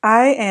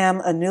I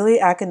am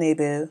Anuli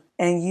Akanebu,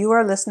 and you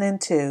are listening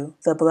to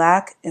the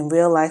Black in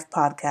Real Life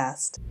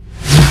podcast.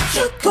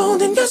 You're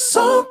golden, you're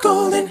so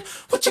golden.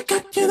 What you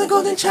got, you're the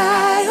golden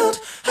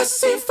child. I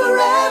see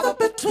forever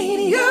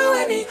between you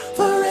and me,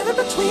 forever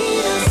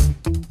between us.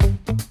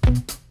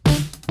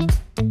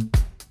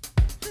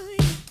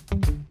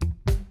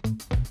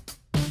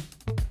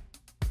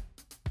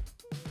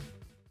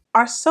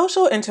 Our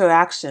social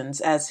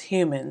interactions as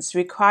humans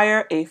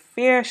require a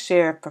fair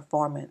share of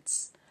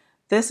performance.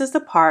 This is the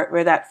part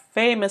where that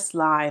famous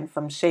line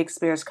from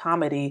Shakespeare's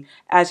comedy,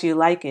 As You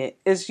Like It,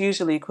 is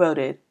usually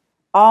quoted.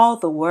 All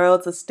the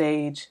world's a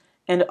stage,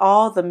 and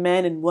all the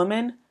men and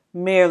women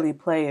merely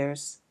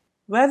players.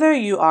 Whether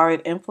you are an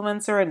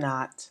influencer or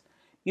not,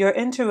 your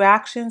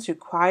interactions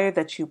require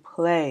that you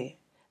play,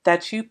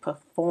 that you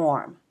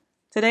perform.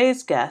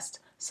 Today's guest,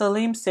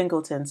 Salim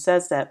Singleton,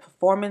 says that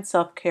performance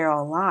self-care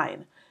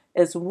online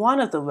is one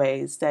of the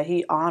ways that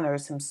he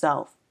honors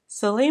himself.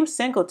 Salim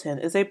Singleton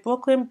is a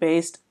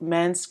Brooklyn-based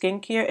men's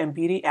skincare and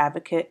beauty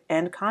advocate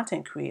and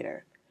content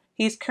creator.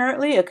 He's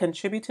currently a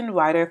contributing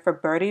writer for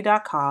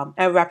Byrdie.com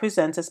and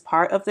represents as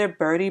part of their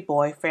Byrdie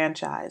Boy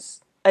franchise.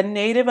 A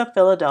native of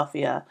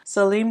Philadelphia,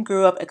 Salim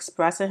grew up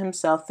expressing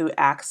himself through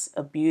acts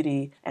of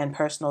beauty and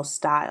personal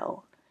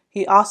style.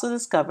 He also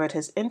discovered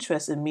his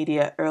interest in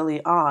media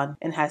early on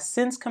and has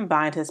since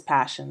combined his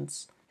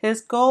passions.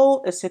 His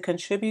goal is to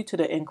contribute to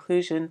the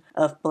inclusion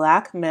of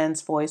Black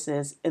men's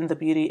voices in the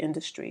beauty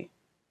industry.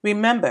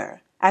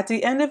 Remember, at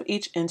the end of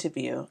each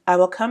interview, I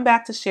will come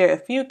back to share a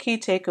few key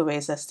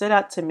takeaways that stood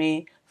out to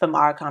me from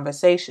our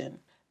conversation.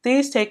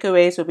 These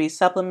takeaways will be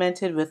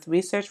supplemented with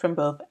research from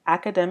both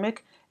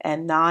academic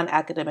and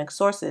non-academic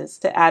sources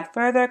to add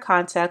further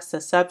context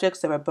to subjects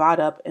that were brought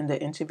up in the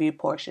interview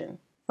portion.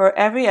 For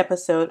every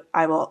episode,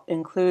 I will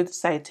include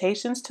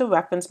citations to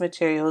reference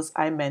materials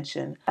I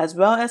mention, as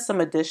well as some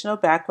additional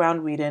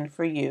background reading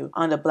for you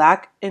on the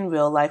Black in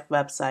Real Life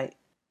website.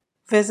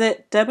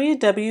 Visit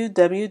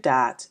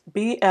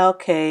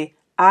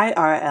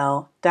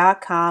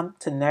www.blkirl.com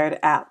to nerd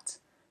out.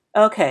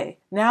 Okay,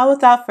 now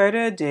without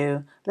further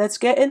ado, let's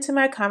get into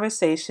my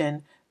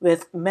conversation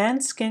with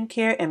men's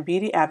skincare and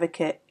beauty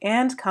advocate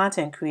and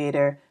content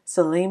creator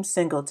Salim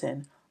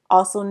Singleton,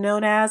 also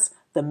known as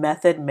the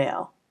Method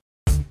Male.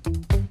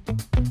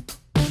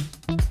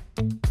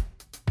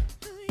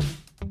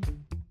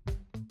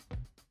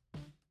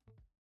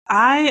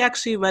 I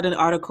actually read an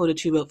article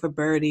that you wrote for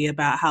Byrdie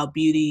about how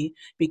beauty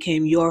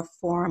became your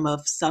form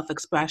of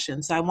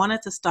self-expression. So I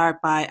wanted to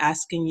start by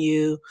asking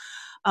you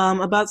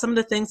about some of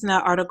the things in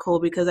that article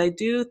because I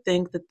do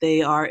think that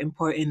they are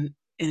important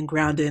and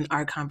grounded in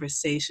our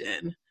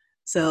conversation.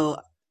 So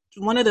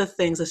one of the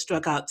things that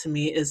struck out to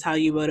me is how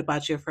you wrote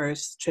about your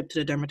first trip to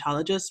the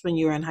dermatologist when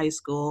you were in high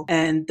school.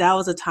 And that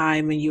was a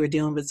time when you were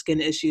dealing with skin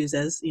issues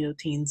as,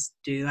 teens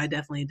do. I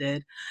definitely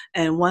did.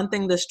 And one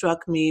thing that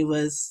struck me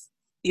was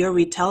your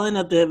retelling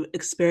of the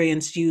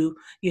experience. You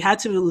had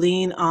to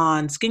lean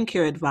on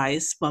skincare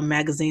advice from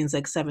magazines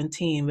like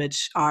 17,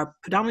 which are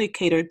predominantly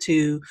catered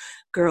to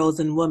girls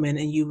and women.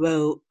 And you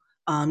wrote,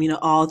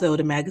 although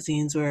the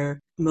magazines were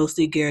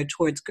mostly geared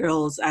towards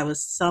girls, I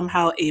was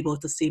somehow able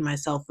to see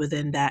myself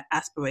within that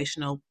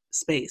aspirational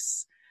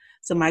space.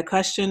 So my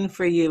question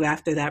for you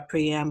after that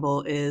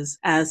preamble is,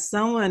 as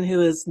someone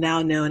who is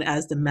now known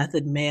as the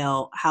Method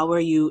Male, how are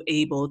you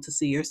able to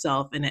see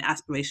yourself in an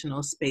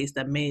aspirational space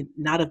that may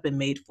not have been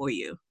made for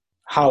you?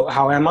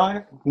 How am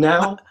I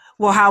now?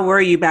 Well, how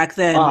were you back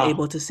then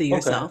able to see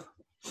yourself?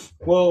 Okay.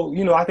 Well,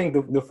 I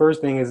think the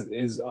first thing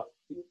is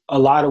a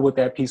lot of what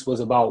that piece was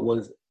about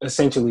was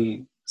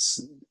essentially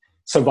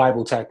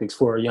survival tactics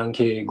for a young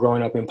kid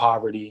growing up in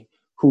poverty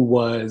who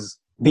was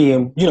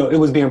being, it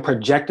was being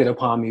projected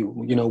upon me,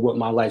 what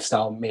my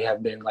lifestyle may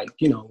have been like,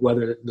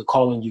 whether the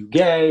calling you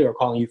gay or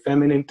calling you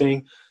feminine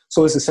thing.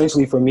 So it's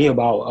essentially for me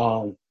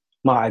about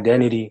my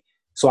identity.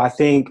 So I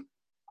think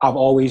I've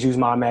always used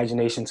my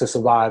imagination to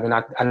survive. And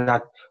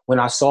when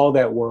I saw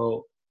that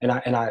world and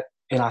I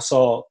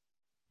saw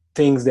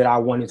things that I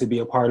wanted to be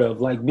a part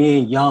of, like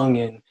being young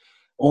and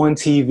on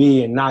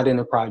TV and not in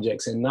the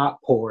projects and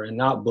not poor and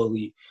not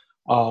bullied,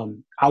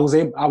 I was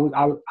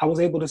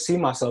able to see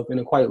myself in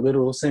a quite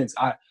literal sense.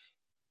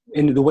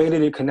 And the way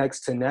that it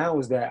connects to now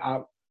is that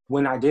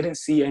when I didn't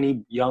see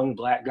any young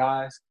Black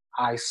guys,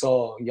 I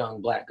saw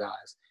young Black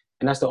guys.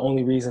 And that's the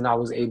only reason I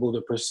was able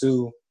to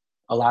pursue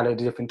a lot of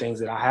the different things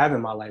that I have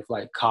in my life,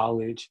 like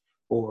college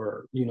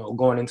or,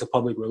 going into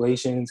public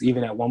relations,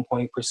 even at one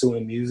point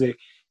pursuing music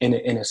in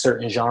a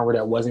certain genre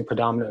that wasn't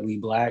predominantly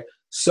Black.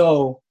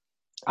 So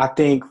I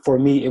think for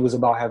me, it was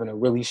about having a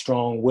really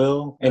strong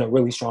will and a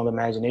really strong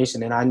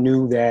imagination. And I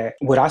knew that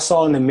what I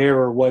saw in the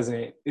mirror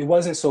wasn't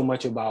so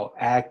much about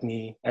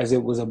acne as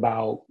it was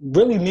about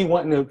really me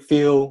wanting to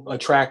feel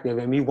attractive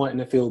and me wanting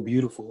to feel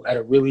beautiful at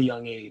a really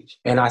young age.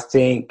 And I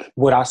think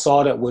what I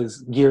saw that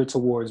was geared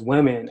towards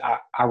women,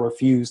 I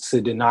refused to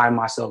deny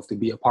myself to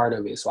be a part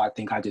of it. So I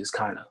think I just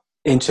kind of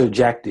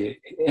interjected.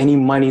 Any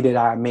money that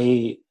I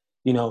made,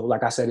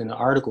 like I said in the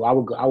article, I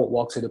would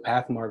walk to the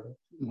Path Market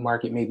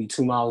maybe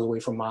 2 miles away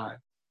from my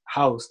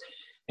house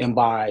and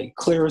buy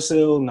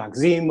Clearasil,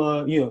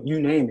 Noxzema, you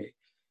name it.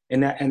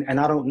 And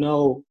I don't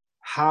know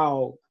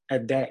how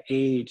at that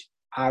age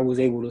I was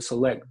able to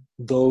select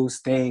those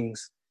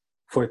things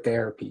for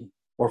therapy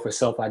or for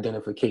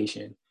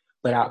self-identification.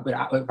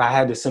 If I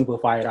had to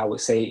simplify it, I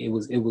would say it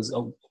was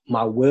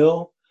my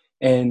will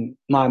and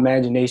my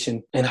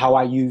imagination and how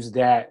I used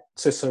that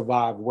to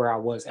survive where I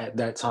was at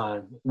that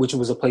time, which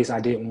was a place I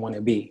didn't want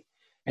to be.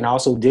 And I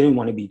also didn't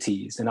want to be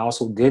teased. And I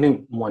also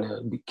didn't want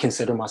to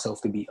consider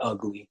myself to be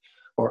ugly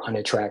or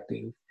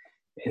unattractive.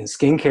 And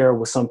skincare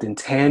was something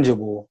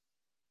tangible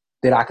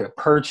that I could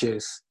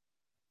purchase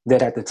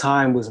that at the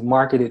time was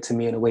marketed to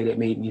me in a way that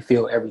made me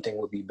feel everything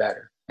would be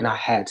better. And I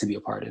had to be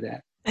a part of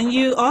that. And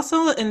you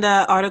also, in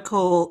that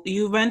article,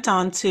 you went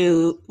on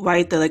to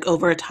write that, like,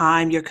 over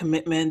time, your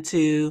commitment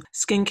to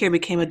skincare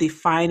became a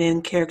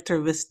defining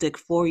characteristic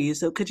for you.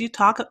 So could you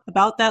talk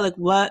about that? Like,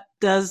 what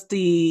does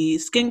the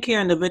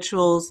skincare and the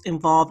rituals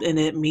involved in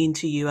it mean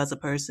to you as a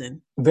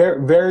person?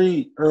 Very,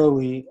 very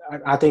early,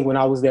 I think when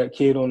I was that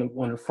kid on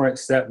the front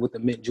step with the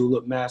mint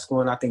julep mask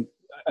on, I think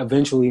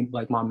eventually,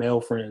 like, my male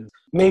friends,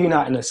 maybe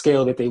not in a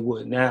scale that they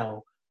would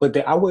now, but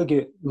I would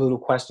get little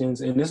questions.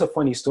 And this is a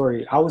funny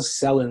story. I was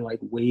selling like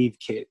wave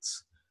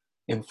kits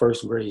in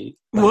first grade.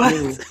 Like, What?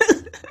 really,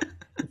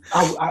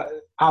 I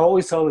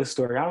always tell this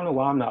story. I don't know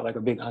why I'm not like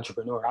a big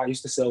entrepreneur. I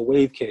used to sell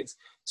wave kits.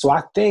 So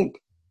I think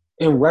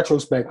in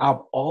retrospect, I've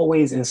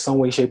always in some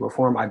way, shape, or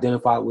form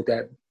identified with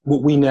that,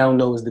 what we now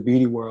know as the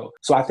beauty world.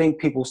 So I think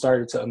people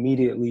started to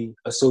immediately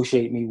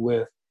associate me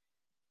with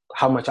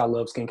how much I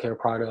love skincare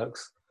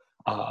products,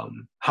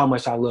 how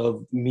much I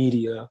love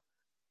media.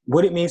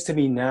 What it means to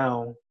me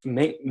now,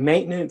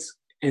 maintenance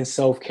and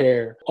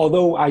self-care.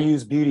 Although I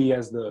use beauty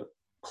as the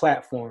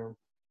platform,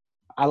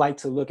 I like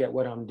to look at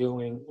what I'm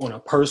doing on a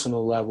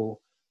personal level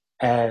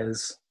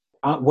as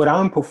what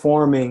I'm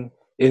performing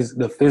is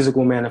the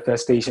physical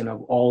manifestation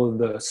of all of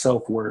the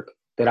self-work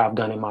that I've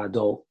done in my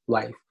adult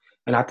life.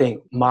 And I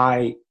think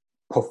my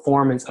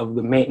performance of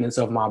the maintenance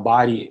of my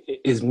body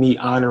is me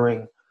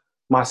honoring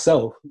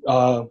myself.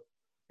 And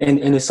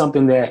it's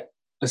something that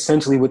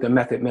essentially what the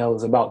Method Male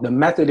is about. The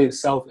method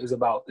itself is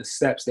about the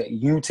steps that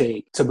you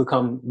take to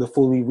become the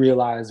fully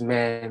realized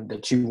man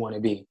that you want to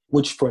be,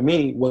 which for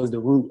me was the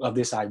root of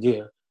this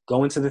idea.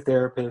 Going to the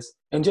therapist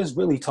and just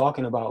really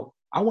talking about,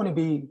 I want to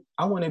be,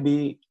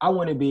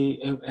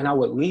 and I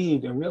would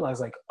leave and realize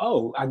like,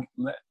 oh,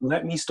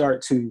 let me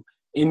start to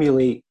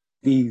emulate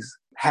these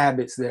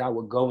habits that I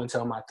would go and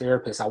tell my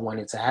therapist I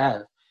wanted to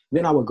have.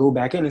 Then I would go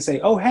back in and say,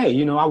 oh, hey,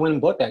 I went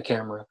and bought that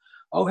camera.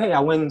 Oh, hey,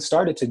 I went and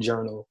started to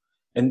journal.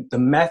 And the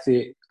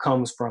method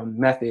comes from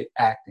method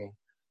acting.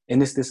 And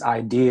it's this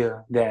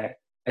idea that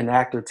an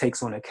actor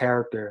takes on a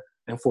character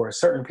and for a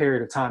certain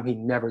period of time, he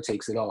never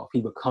takes it off.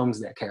 He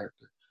becomes that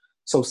character.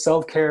 So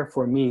self-care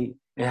for me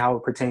and how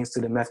it pertains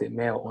to the Method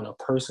Male on a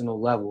personal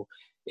level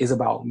is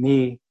about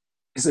me.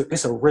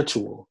 It's a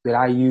ritual that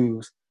I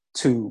use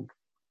to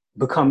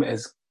become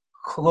as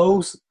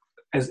close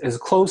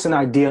an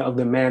idea of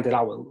the man that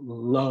I would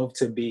love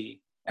to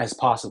be as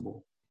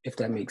possible, if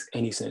that makes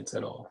any sense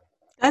at all.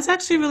 That's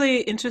actually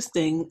really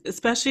interesting,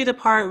 especially the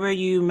part where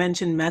you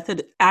mentioned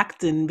method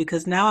acting,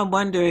 because now I'm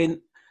wondering,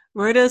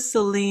 where does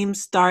Salim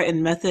start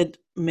and Method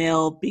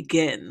Male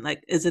begin?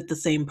 Like, is it the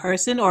same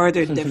person or are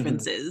there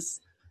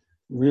differences?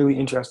 Really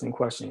interesting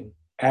question.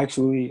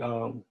 Actually,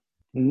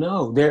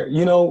 no. There's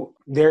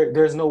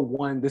no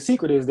one. The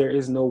secret is there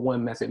is no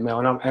one Method Male,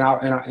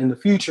 and in the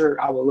future,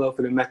 I would love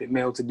for the Method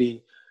Male to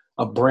be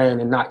a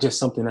brand and not just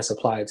something that's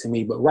applied to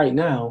me. But right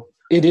now,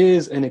 it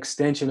is an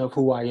extension of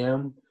who I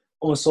am.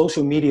 On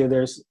social media,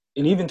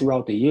 and even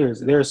throughout the years,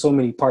 there are so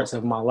many parts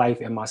of my life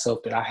and myself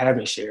that I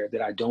haven't shared,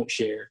 that I don't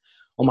share.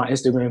 On my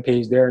Instagram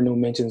page, there are no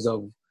mentions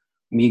of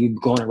me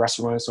going to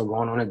restaurants or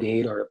going on a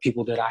date or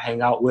people that I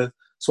hang out with.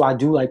 So I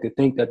do like to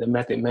think that the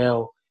Method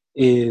Male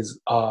is,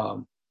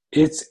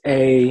 it's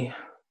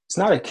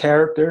not a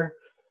character,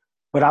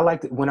 but I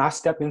like to, when I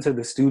step into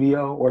the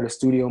studio or the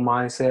studio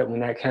mindset,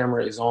 when that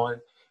camera is on,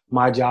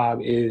 my job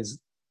is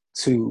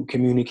to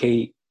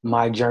communicate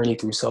my journey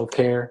through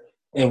self-care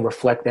and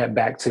reflect that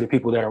back to the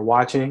people that are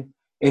watching.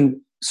 And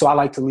so I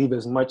like to leave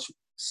as much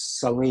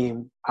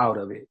Salim out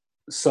of it.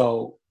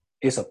 So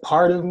it's a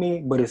part of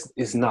me, but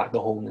it's not the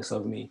wholeness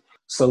of me.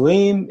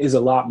 Salim is a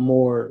lot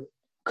more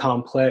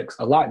complex,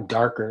 a lot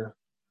darker,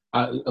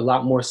 a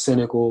lot more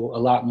cynical, a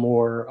lot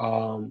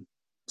more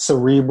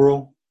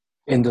cerebral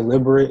and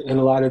deliberate in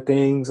a lot of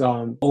things,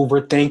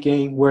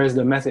 overthinking. Whereas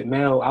the Method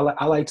Male,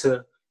 I like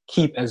to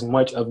keep as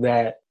much of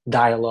that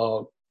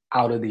dialogue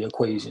out of the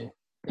equation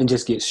and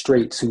just get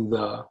straight to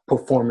the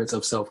performance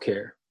of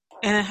self-care.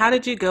 And how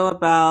did you go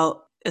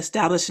about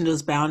establishing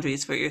those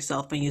boundaries for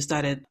yourself when you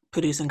started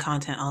producing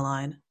content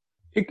online?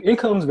 It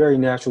comes very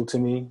natural to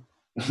me.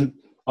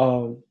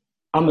 I'm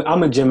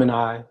a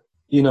Gemini,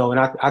 and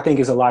I think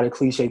it's a lot of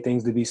cliche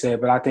things to be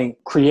said, but I think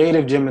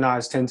creative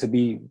Geminis tend to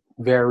be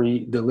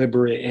very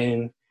deliberate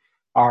in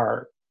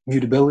our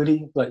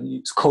mutability, like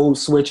it's code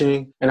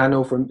switching. And I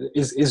know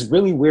it's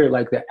really weird,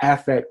 like the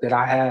affect that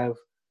I have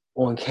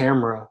on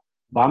camera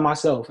by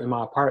myself in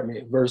my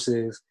apartment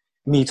versus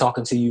me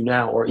talking to you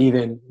now or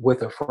even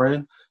with a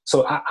friend.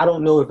 So I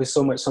don't know if it's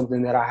so much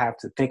something that I have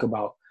to think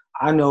about.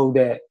 I know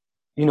that,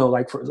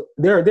 like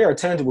there are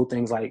tangible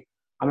things like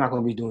I'm not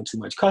going to be doing too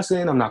much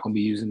cussing. I'm not going to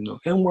be using no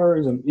N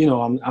words.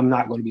 I'm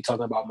not going to be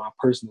talking about my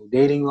personal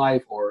dating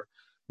life or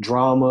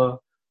drama.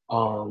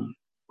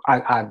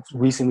 I've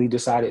recently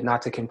decided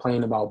not to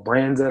complain about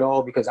brands at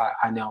all because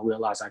I now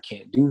realize I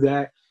can't do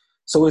that.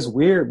 So it's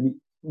weird.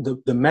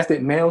 The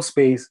method male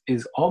space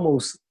is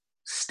almost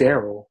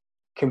sterile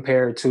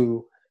compared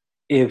to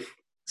if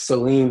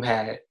Salim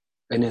had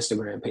an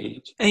Instagram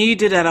page. And you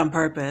did that on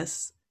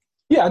purpose.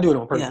 Yeah, I do it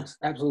on Yeah. purpose.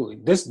 Absolutely.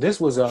 This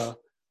was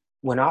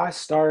when I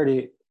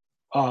started,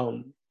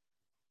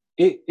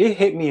 it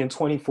hit me in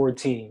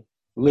 2014,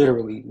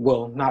 literally.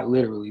 Well, not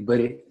literally,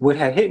 but what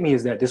had hit me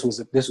is that this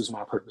was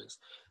my purpose.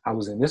 I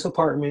was in this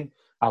apartment,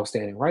 I was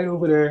standing right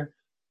over there,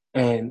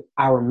 and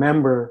I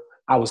remember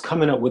I was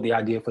coming up with the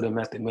idea for the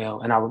Method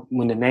Mail, and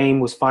when the name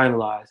was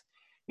finalized,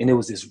 and it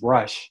was this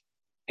rush,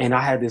 and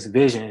I had this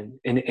vision,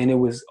 and it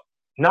was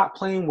not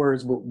plain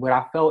words, but what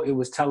I felt it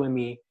was telling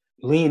me,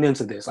 lean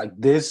into this. Like,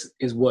 this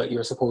is what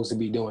you're supposed to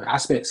be doing. I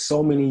spent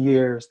so many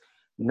years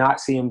not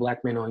seeing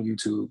Black men on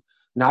YouTube,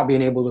 not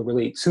being able to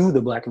relate to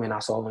the Black men I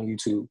saw on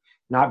YouTube,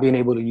 not being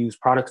able to use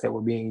products that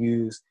were being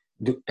used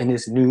in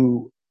this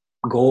new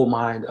gold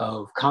mine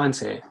of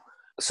content.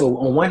 So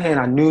on one hand,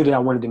 I knew that I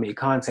wanted to make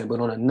content, but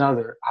on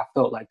another, I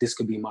felt like this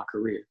could be my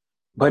career.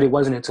 But it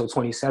wasn't until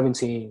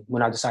 2017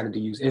 when I decided to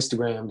use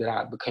Instagram that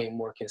I became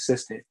more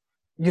consistent.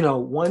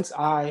 Once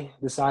I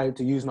decided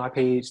to use my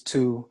page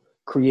to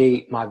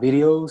create my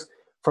videos,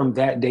 from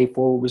that day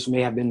forward, which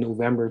may have been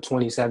November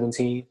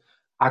 2017,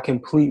 I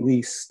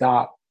completely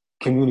stopped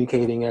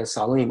communicating as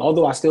Salim.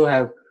 Although I still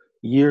have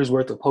years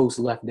worth of posts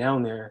left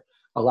down there,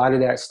 a lot of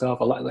that stuff,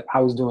 I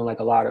was doing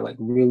like a lot of like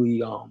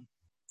really,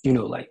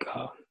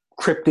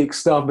 cryptic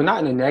stuff, but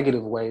not in a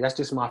negative way. That's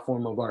just my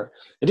form of art.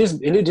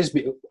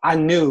 I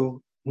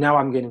knew, now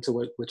I'm getting to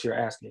what you're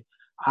asking.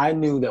 I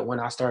knew that when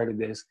I started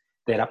this,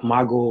 that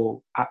my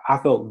goal, I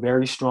felt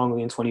very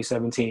strongly in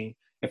 2017,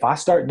 if I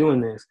start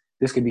doing this,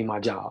 this could be my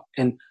job.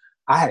 And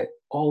I had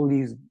all of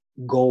these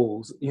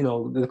goals,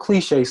 the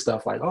cliche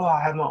stuff like, oh,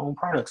 I have my own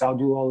products, I'll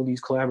do all of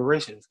these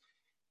collaborations.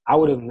 I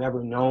would have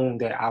never known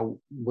that I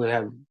would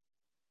have,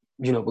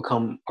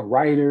 become a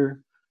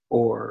writer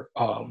or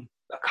a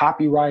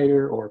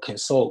copywriter or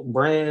consult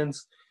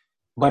brands.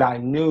 But I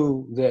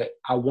knew that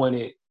I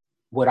wanted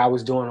what I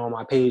was doing on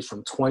my page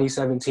from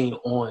 2017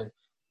 on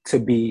to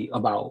be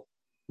about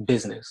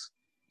business.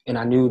 And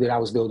I knew that I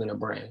was building a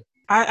brand.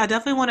 I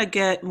definitely want to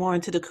get more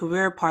into the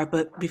career part,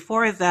 but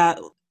before that,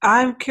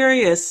 I'm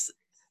curious,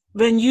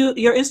 when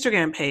your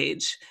Instagram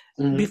page,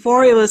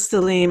 before it was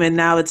Salim and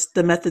now it's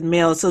the Method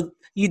Mail, so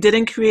you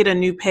didn't create a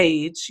new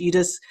page, you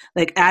just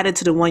like added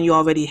to the one you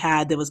already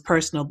had that was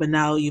personal, but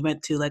now you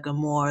went to like a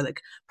more like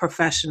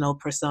professional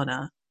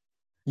persona.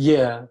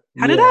 Yeah.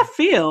 How did that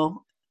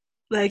feel?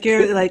 Like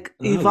you're like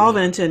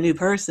evolving into a new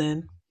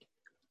person.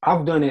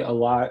 I've done it a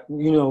lot.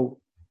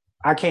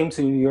 I came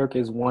to New York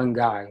as one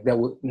guy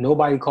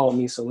nobody called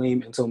me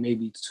Salim until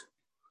maybe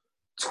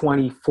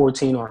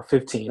 2014 or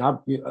 15.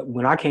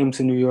 When I came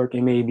to New York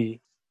and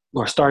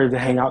started to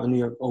hang out in New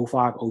York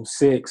 05,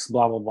 06,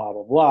 blah, blah, blah,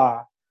 blah,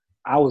 blah,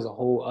 I was a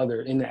whole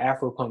other in the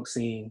Afropunk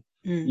scene,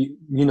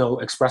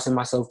 expressing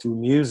myself through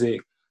music.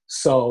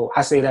 So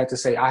I say that to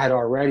say I had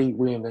already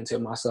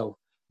reinvented myself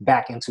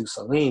back into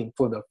Salim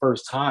for the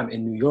first time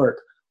in New York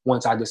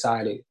once I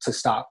decided to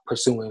stop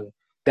pursuing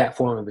that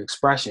form of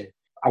expression.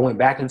 I went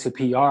back into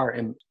PR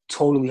and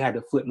totally had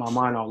to flip my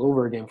mind all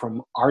over again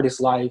from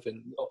artist life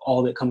and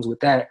all that comes with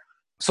that.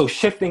 So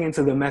shifting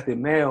into the Method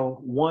Mail,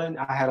 one,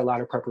 I had a lot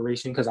of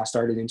preparation because I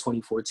started in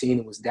 2014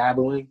 and was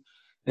dabbling.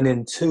 And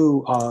then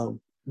two,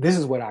 this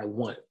is what I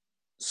want.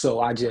 So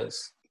I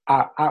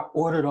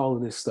ordered all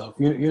of this stuff.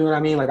 You know what I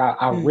mean? Like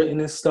I've written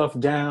this stuff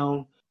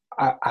down.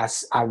 I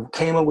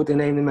came up with the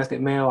name The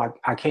Method Mail.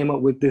 I came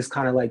up with this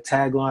kind of like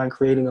tagline,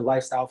 creating a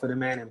lifestyle for the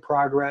man in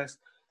progress.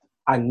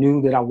 I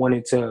knew that I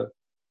wanted to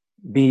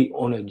be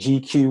on a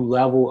GQ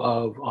level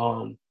of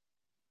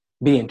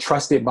being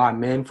trusted by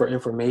men for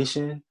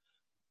information,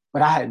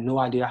 but I had no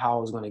idea how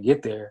I was going to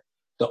get there.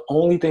 The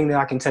only thing that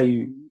I can tell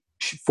you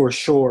for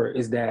sure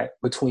is that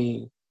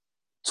between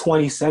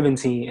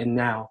 2017 and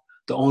now,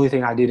 the only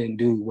thing I didn't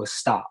do was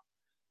stop,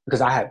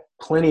 because I had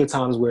plenty of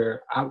times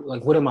where I'm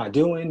like, what am I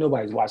doing?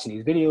 Nobody's watching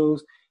these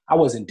videos. I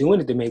wasn't doing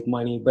it to make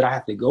money, but I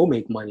have to go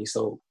make money,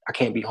 so I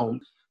can't be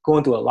home.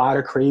 Going through a lot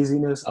of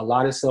craziness, a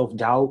lot of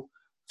self-doubt,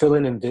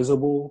 feeling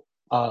invisible,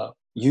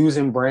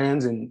 using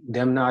brands and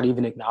them not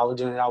even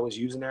acknowledging that I was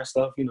using their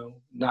stuff,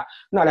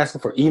 not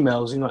asking for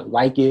emails,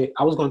 like it.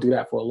 I was going through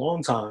that for a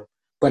long time,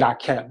 but I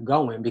kept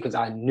going because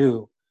I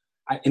knew,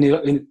 I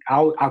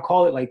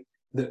call it like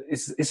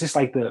it's just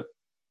like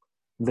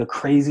the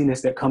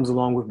craziness that comes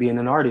along with being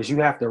an artist. You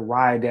have to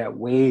ride that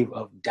wave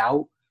of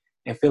doubt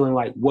and feeling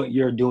like what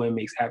you're doing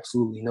makes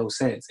absolutely no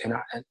sense.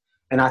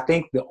 And I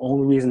think the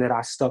only reason that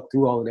I stuck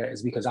through all of that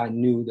is because I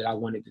knew that I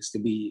wanted this to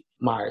be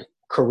my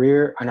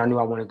career, and I knew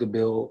I wanted to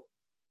build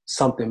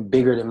something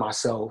bigger than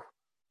myself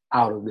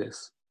out of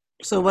this.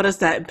 So what is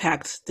that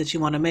impact that you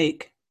want to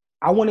make?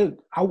 I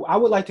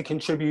would like to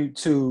contribute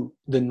to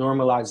the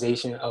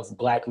normalization of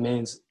Black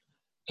men's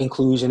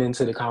inclusion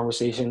into the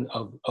conversation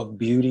of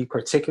beauty,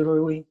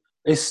 particularly.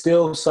 It's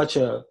still such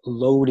a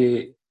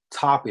loaded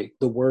topic,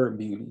 the word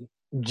beauty,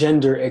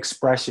 gender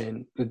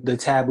expression, the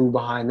taboo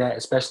behind that,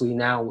 especially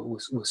now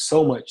with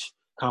so much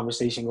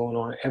conversation going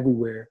on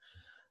everywhere.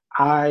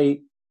 I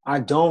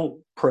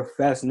don't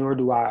profess, nor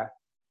do I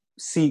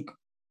seek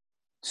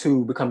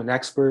to become an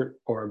expert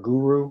or a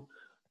guru.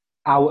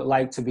 I would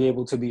like to be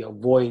able to be a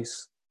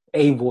voice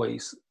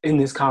in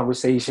this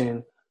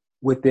conversation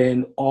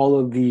within all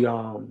of the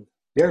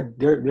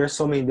there's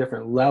so many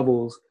different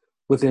levels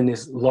within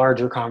this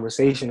larger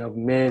conversation of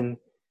men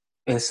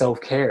and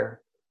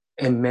self-care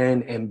and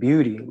men and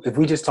beauty. If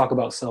we just talk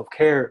about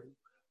self-care,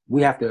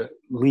 we have to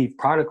leave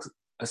products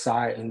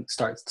aside and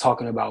start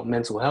talking about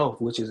mental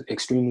health, which is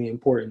extremely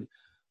important.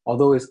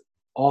 Although it's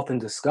often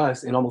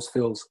discussed and almost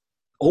feels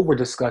over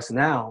discussed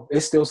now,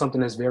 it's still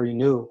something that's very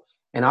new.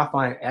 And I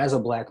find as a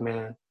Black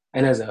man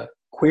and as a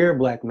queer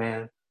Black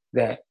man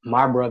that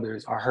my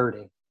brothers are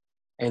hurting,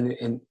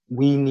 and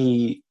we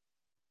need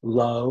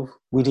love.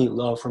 We need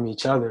love from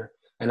each other.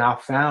 And I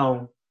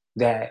found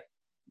that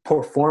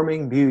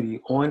performing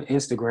beauty on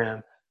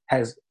Instagram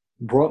has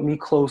brought me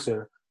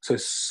closer to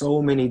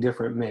so many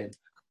different men.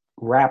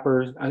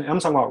 Rappers, I'm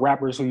talking about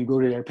rappers who you go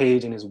to their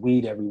page and there's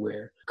weed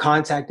everywhere,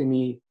 contacting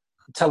me,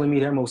 telling me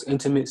their most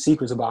intimate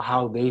secrets about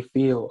how they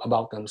feel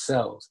about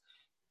themselves.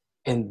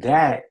 And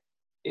that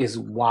is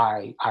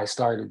why I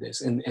started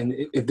this. And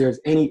if there's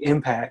any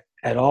impact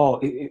at all,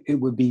 it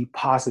would be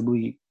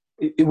possibly,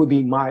 it would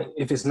be my,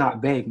 if it's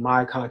not vague,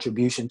 my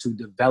contribution to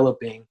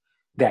developing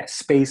that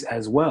space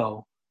as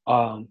well.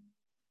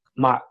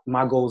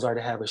 My goals are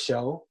to have a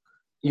show.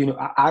 You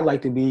know, I'd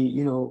like to be,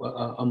 you know,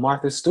 a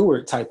Martha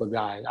Stewart type of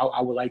guy.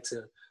 I would like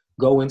to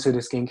go into the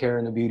skincare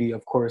and the beauty,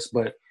 of course,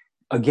 but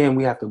again,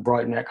 we have to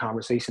broaden that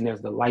conversation.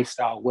 There's the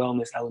lifestyle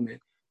wellness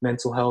element,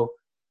 mental health,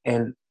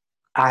 and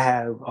I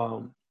have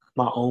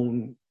my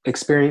own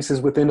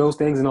experiences within those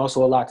things and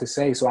also a lot to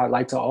say. So I'd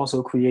like to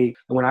also create,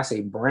 and when I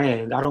say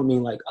brand, I don't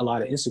mean like a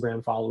lot of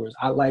Instagram followers.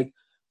 I like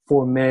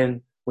for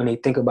men, when they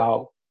think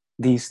about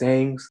these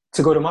things,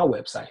 to go to my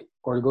website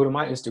or to go to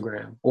my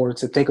Instagram or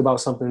to think about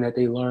something that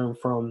they learn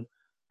from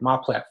my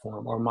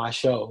platform or my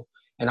show.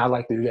 And I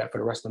like to do that for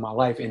the rest of my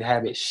life and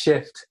have it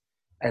shift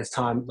as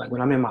time, like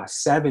when I'm in my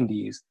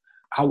 70s,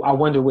 I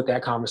wonder what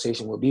that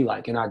conversation would be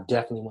like. And I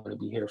definitely want to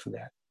be here for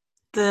that.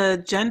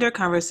 The gender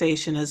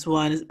conversation is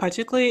one,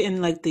 particularly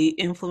in like the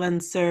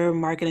influencer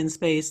marketing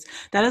space.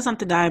 That is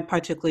something that I'm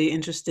particularly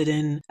interested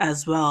in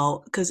as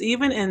well. Because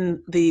even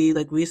in the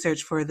like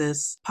research for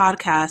this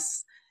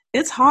podcast,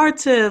 it's hard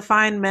to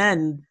find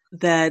men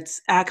that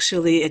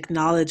actually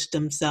acknowledge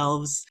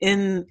themselves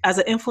in as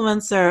an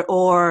influencer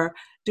or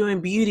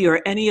doing beauty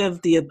or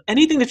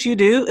anything that you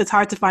do. It's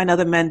hard to find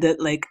other men that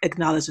like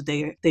acknowledge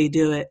that they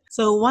do it.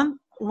 So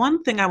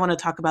one thing I want to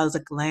talk about is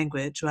like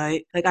language,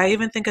 right? Like I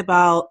even think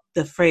about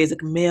the phrase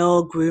like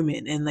male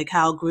grooming and like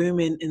how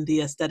grooming in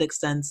the aesthetic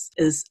sense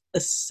is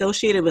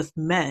associated with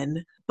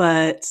men,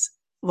 but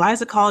why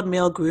is it called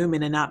male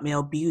grooming and not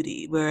male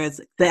beauty?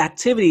 Whereas the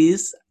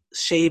activities,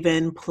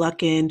 shaving,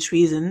 plucking,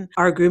 treason,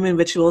 are grooming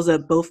rituals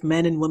that both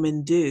men and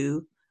women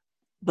do,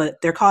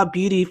 but they're called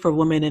beauty for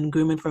women and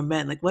grooming for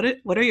men. Like what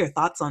are your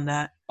thoughts on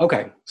that?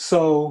 Okay,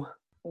 so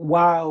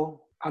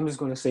while I'm just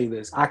going to say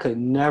this, I could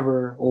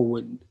never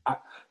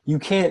you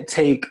can't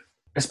take,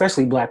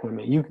 especially Black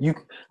women,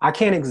 I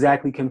can't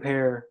exactly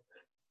compare.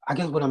 I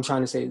guess what I'm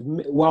trying to say is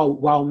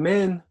while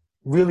men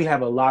really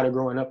have a lot of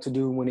growing up to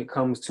do when it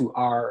comes to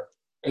our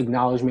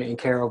acknowledgement and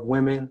care of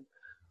women,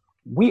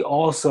 we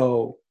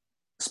also,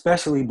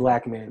 especially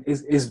Black men,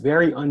 is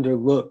very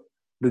underlooked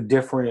the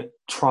different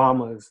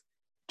traumas,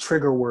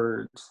 trigger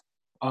words.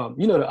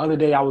 You know, the other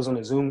day I was on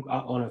a Zoom,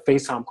 on a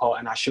FaceTime call,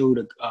 and I showed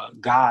a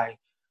guy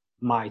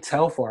my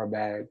Telfar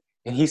bag,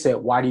 and he said,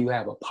 "Why do you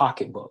have a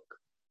pocketbook?"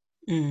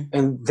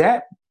 And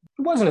that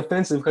wasn't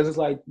offensive because it's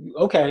like,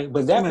 okay,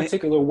 but that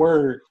particular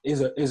word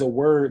is a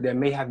word that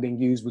may have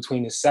been used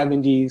between the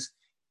 70s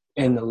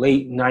and the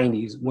late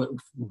 90s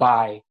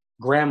by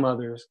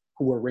grandmothers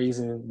who were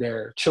raising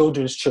their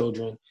children's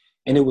children.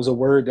 And it was a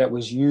word that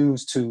was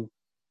used to,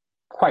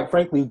 quite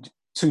frankly,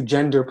 to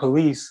gender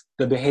police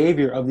the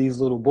behavior of these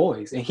little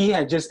boys. And he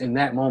had just in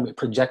that moment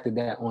projected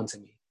that onto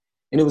me.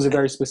 And it was a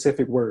very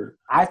specific word.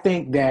 I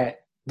think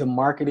that the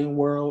marketing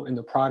world and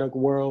the product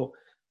world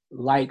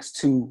likes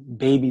to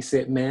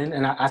babysit men.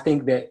 And I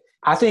think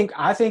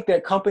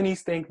that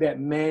companies think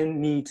that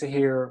men need to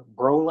hear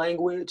bro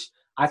language.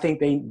 I think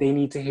they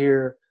need to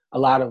hear a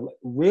lot of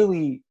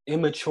really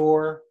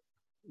immature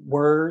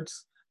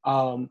words.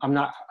 I'm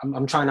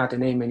trying not to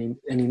name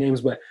any names,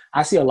 but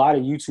I see a lot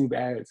of YouTube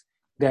ads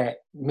that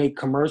make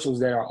commercials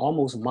that are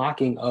almost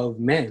mocking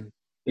of men.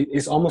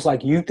 It's almost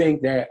like you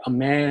think that a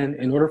man,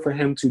 in order for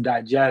him to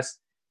digest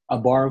a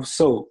bar of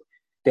soap,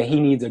 that he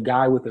needs a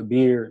guy with a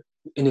beard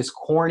in this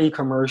corny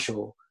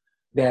commercial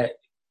that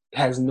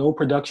has no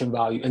production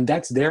value. And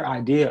that's their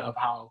idea of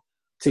how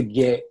to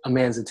get a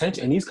man's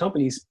attention. And these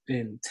companies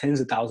spend tens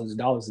of thousands of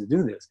dollars to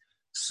do this.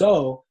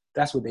 So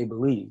that's what they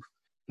believe.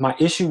 My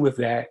issue with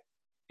that,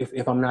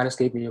 if I'm not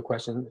escaping your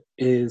question,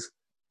 is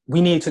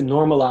we need to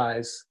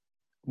normalize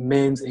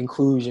men's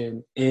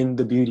inclusion in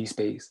the beauty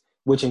space,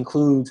 which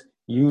includes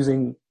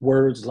using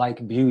words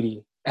like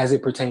beauty as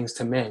it pertains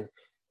to men,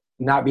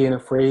 not being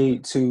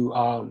afraid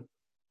to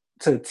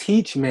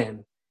teach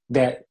men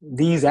that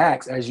these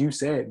acts, as you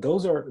said,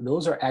 those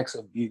are acts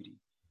of beauty.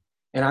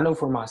 And I know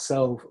for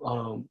myself,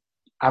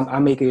 I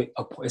make it,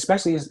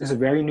 especially it's a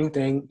very new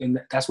thing, and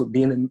that's what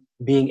being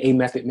a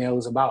method male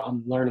is about.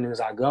 I'm learning as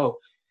I go,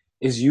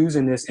 is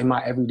using this in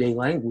my everyday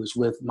language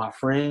with my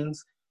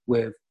friends,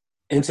 with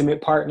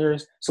intimate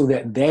partners, so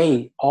that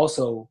they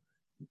also,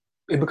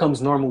 it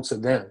becomes normal to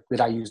them that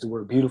I use the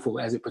word beautiful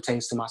as it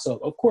pertains to myself.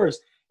 Of course,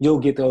 you'll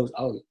get those,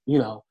 oh,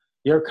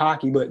 you're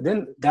cocky, but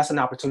then that's an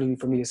opportunity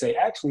for me to say,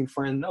 actually,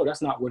 friend, no,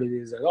 that's not what it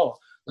is at all.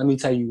 Let me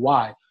tell you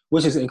why,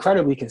 which is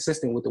incredibly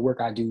consistent with the work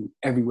I do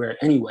everywhere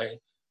anyway,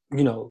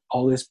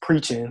 all this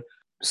preaching.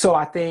 So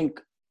I think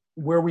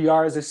where we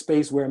are is a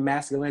space where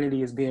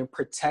masculinity is being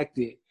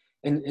protected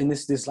and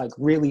this like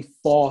really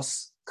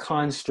false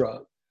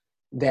construct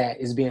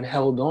that is being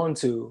held on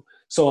to.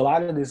 So a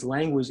lot of this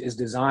language is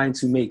designed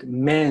to make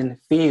men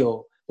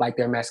feel like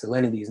their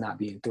masculinity is not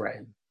being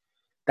threatened.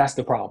 That's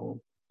the problem.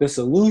 The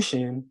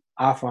solution,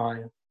 I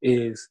find,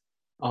 is,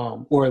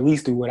 or at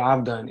least through what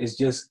I've done, is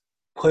just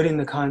putting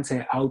the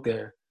content out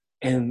there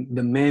and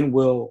the men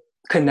will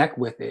connect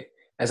with it.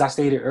 As I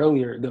stated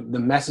earlier, the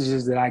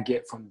messages that I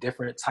get from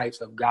different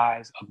types of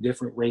guys, of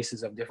different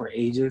races, of different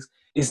ages,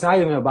 it's not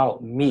even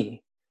about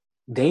me.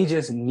 They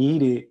just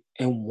needed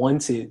and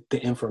wanted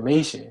the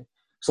information.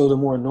 So the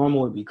more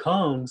normal it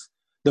becomes,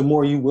 the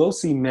more you will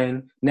see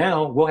men.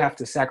 Now we'll have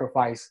to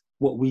sacrifice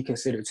what we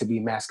consider to be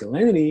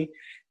masculinity.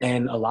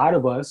 And a lot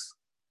of us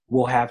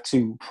will have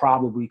to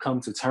probably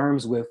come to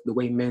terms with the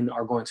way men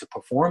are going to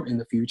perform in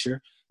the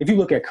future. If you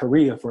look at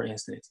Korea, for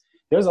instance,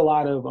 there's a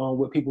lot of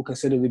what people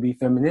consider to be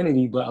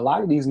femininity, but a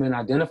lot of these men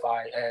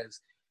identify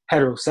as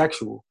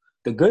heterosexual.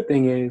 The good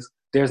thing is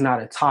there's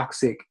not a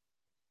toxic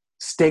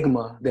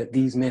stigma that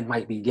these men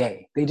might be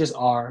gay. They just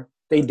are.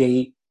 They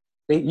date.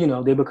 They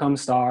become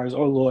stars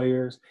or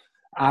lawyers.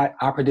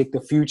 I predict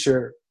the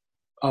future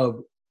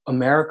of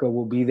America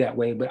will be that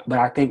way, but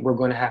I think we're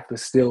going to have to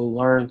still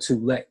learn to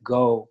let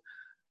go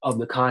of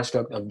the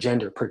construct of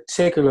gender,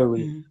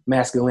 particularly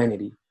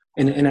masculinity.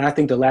 And I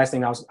think the last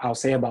thing I'll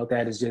say about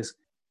that is just,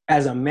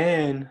 as a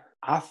man,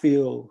 I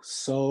feel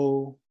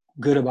so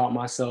good about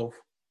myself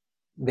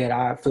that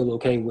I feel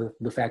okay with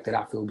the fact that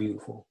I feel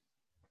beautiful.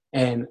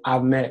 And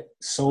I've met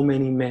so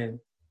many men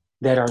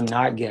that are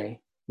not gay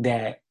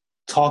that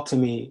talk to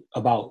me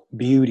about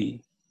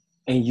beauty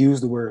and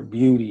use the word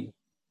beauty,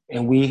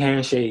 and we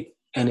handshake,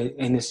 and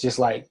it's just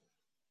like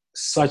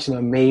such an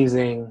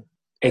amazing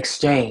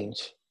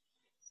exchange.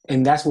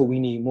 And that's what we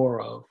need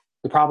more of.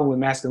 The problem with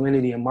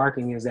masculinity and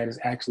marketing is that it's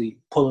actually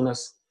pulling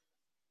us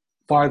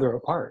farther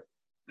apart.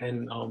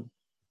 And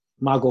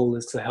my goal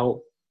is to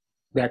help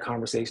that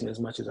conversation as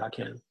much as I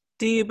can.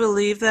 Do you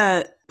believe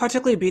that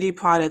particularly beauty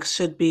products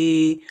should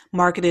be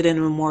marketed in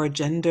a more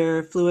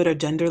gender fluid or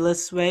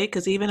genderless way?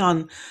 Because even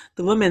on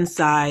the women's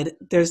side,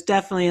 there's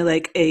definitely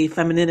like a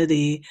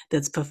femininity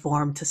that's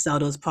performed to sell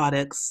those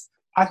products.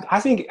 I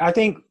think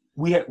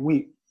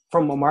we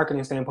from a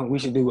marketing standpoint, we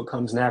should do what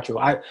comes natural.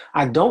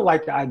 I don't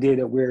like the idea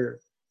that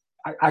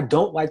I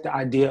don't like the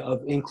idea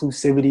of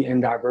inclusivity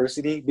and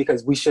diversity,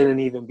 because we shouldn't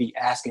even be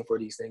asking for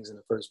these things in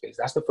the first place.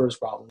 That's the first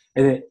problem.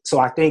 So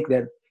I think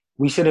that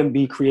we shouldn't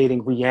be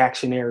creating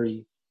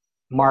reactionary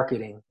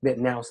marketing that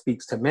now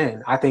speaks to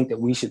men. I think that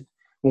we should,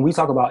 when we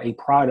talk about a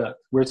product,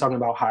 we're talking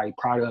about how a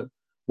product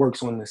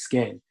works on the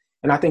skin.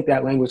 And I think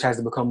that language has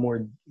to become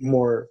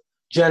more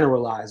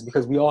generalized,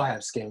 because we all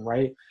have skin,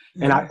 right?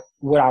 Mm-hmm. And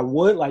what I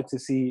would like to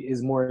see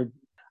is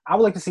I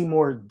would like to see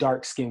more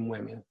dark-skinned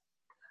women.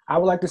 I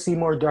would like to see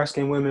more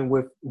dark-skinned women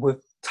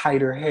with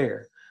tighter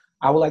hair.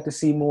 I would like to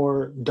see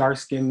more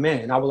dark-skinned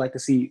men. I would like to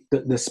see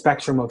the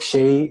spectrum of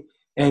shade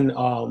and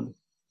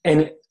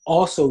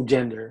also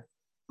gender.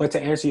 But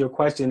to answer your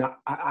question,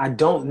 I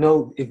don't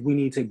know if we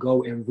need to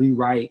go and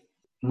rewrite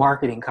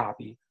marketing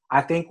copy.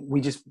 I think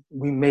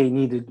we may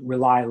need to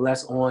rely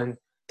less on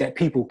that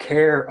people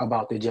care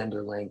about the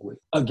gender language.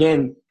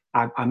 Again,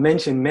 I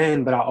mentioned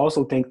men, but I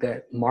also think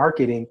that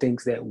marketing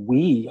thinks that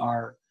we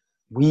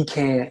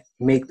can't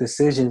make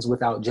decisions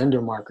without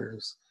gender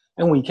markers,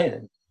 and we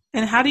can.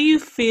 And how do you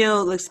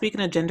feel, like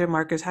speaking of gender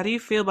markers, how do you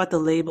feel about the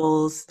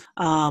labels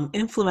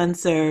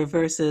influencer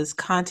versus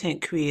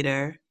content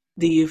creator?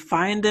 Do you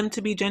find them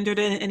to be gendered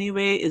in any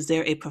way? Is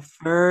there a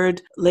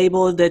preferred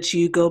label that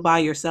you go by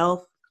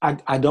yourself?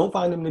 I don't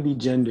find them to be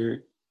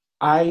gendered.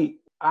 I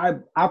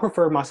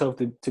prefer myself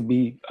to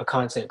be a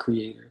content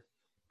creator.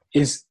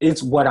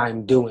 It's what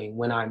I'm doing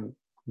when I'm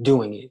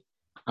doing it.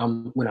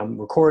 When I'm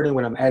recording,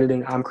 when I'm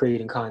editing, I'm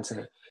creating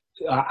content.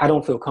 I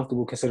don't feel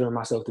comfortable considering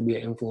myself to be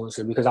an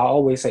influencer, because I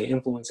always say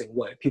influencing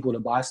what? People to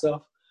buy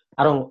stuff.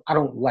 I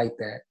don't like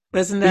that.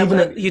 Isn't that Even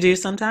what if, you do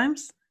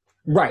sometimes?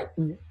 right,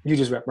 you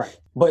just read right.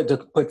 But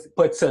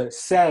to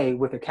say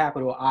with a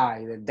capital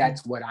I that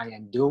that's what I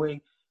am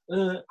doing,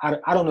 I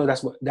don't know.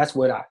 That's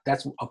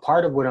a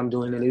part of what I'm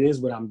doing, and it is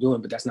what I'm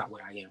doing, but that's not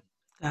what I am.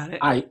 Got it.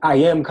 I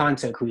am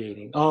content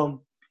creating.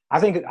 I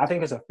think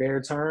it's a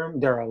fair term.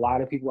 There are a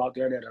lot of people out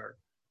there that are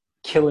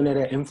killing it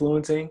at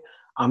influencing.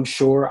 I'm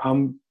sure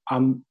I'm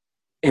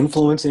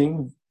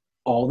influencing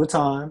all the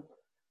time,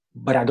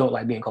 but I don't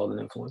like being called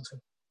an influencer.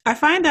 I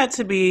find that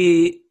to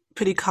be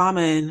pretty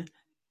common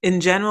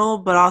in general,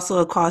 but also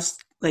across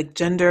like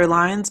gender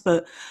lines.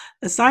 But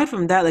aside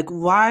from that, like,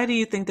 why do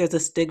you think there's a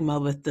stigma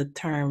with the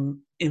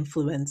term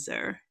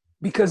influencer?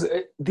 Because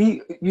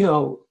these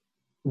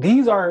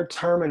are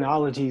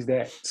terminologies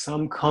that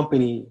some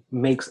company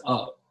makes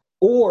up,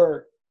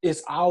 or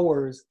it's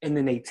ours, and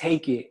then they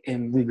take it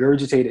and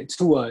regurgitate it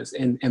to us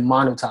and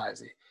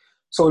monetize it.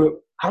 So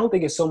I don't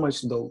think it's so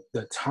much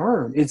the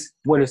term, it's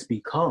what it's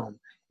become.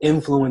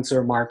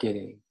 Influencer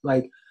marketing,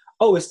 like,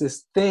 oh, it's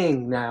this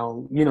thing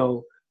now,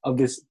 of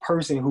this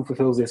person who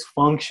fulfills this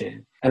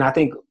function. And I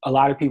think a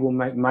lot of people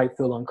might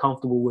feel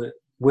uncomfortable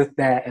with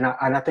that, and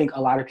I think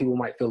a lot of people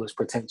might feel it's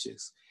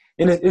pretentious,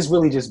 and it's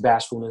really just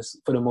bashfulness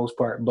for the most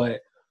part. But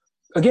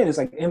again, it's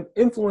like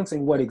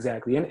influencing what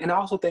exactly? And I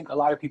also think a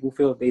lot of people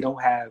feel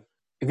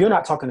if you're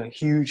not talking to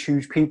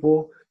huge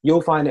people,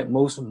 you'll find that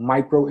most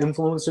micro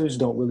influencers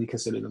don't really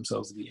consider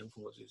themselves to be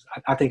influencers.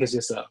 I think it's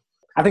just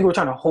I think we're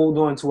trying to hold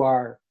on to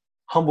our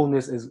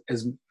humbleness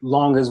as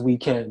long as we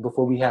can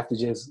before we have to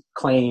just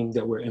claim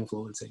that we're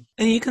influencing.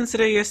 And you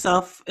consider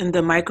yourself in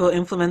the micro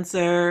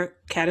influencer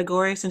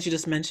category since you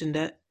just mentioned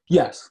it?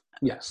 Yes,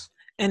 yes.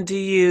 And do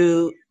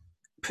you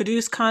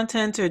produce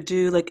content or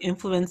do like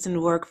influencing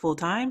work full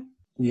time?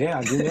 Yeah,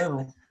 I do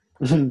now.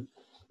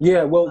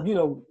 Yeah, well,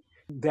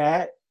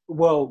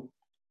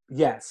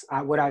 yes.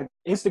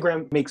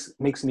 Instagram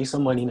makes me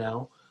some money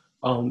now.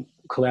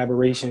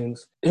 Collaborations.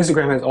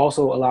 Instagram has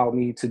also allowed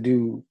me to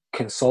do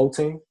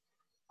consulting.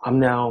 I'm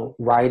now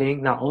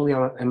writing. Not only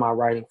am I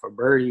writing for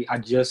Birdie, I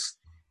just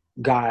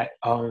got.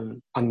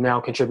 I'm now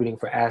contributing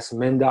for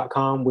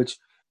AskMen.com, which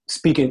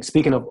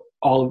speaking of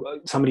all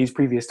of some of these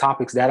previous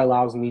topics, that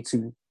allows me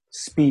to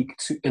speak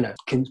to in a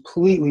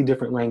completely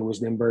different language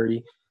than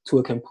Birdie, to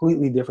a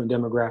completely different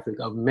demographic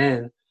of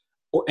men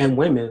and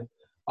women.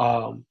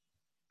 And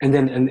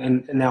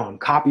now I'm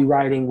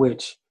copywriting,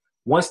 which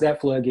once that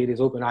floodgate is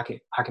open, I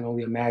can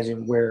only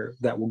imagine where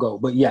that will go.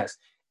 But yes,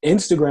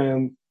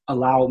 Instagram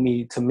allowed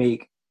me to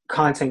make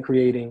content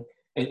creating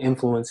and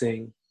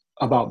influencing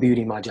about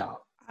beauty my job.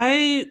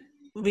 I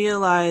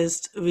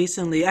realized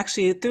recently,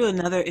 actually through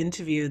another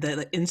interview, that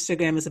like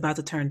Instagram is about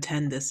to turn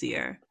 10 this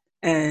year.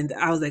 And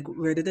I was like,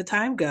 where did the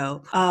time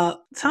go?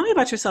 Tell me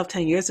about yourself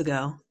 10 years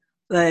ago.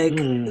 Like,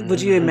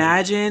 would you Mm-hmm.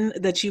 imagine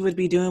that you would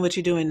be doing what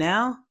you're doing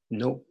now?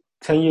 Nope.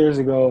 10 years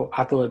ago,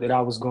 I thought that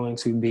I was going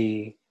to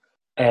be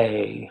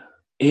a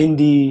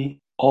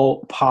indie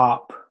alt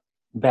pop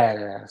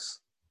badass,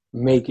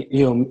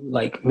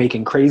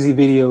 making crazy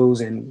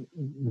videos and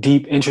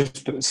deep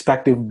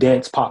introspective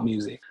dance pop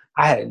music.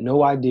 I had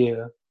no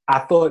idea. I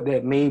thought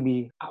that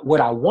maybe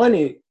what I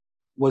wanted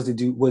was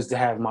to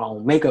have my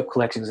own makeup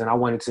collections, and I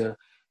wanted to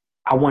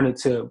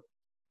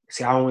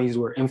see, I don't want to use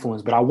the word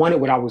influence, but I wanted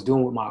what I was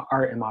doing with my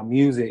art and my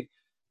music.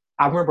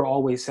 I remember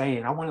always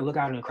saying, I want to look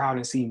out in the crowd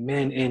and see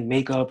men in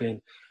makeup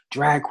and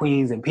drag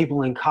queens and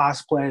people in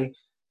cosplay.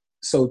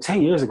 So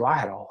 10 years ago, I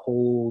had a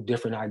whole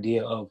different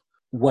idea of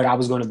what I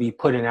was going to be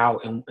putting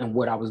out and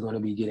what I was going to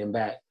be getting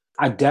back.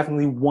 I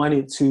definitely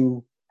wanted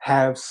to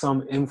have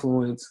some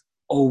influence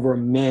over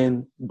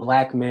men,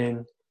 Black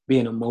men,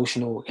 being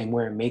emotional and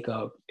wearing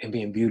makeup and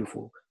being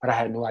beautiful. But I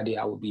had no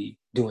idea I would be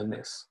doing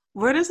this.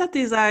 Where does that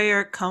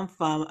desire come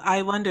from?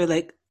 I wonder,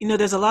 like,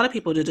 there's a lot of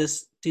people that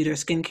just do their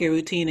skincare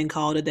routine and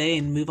call it a day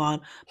and move on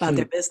about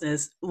their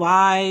business.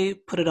 Why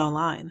put it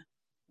online?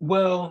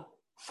 Well,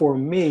 for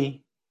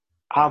me,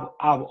 I've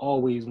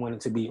always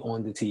wanted to be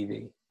on the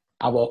TV.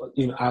 I've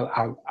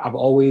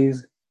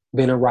always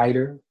been a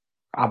writer.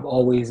 I've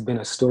always been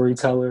a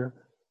storyteller,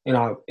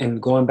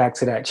 and going back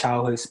to that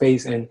childhood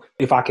space. And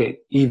if I could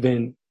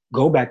even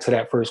go back to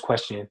that first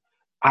question,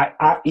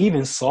 I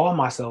even saw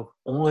myself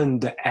on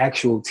the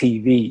actual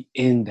TV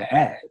in the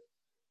ad.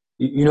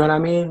 You know what I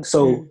mean?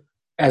 So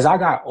as I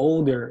got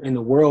older and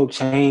the world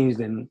changed,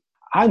 and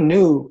I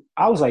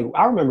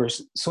remember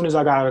as soon as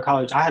I got out of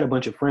college, I had a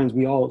bunch of friends.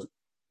 We all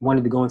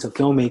wanted to go into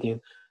filmmaking.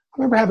 I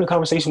remember having a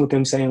conversation with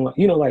them saying,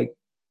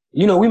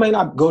 we may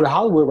not go to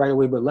Hollywood right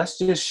away, but let's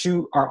just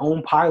shoot our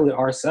own pilot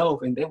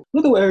ourselves. And then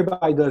look at what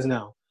everybody does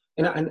now.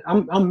 And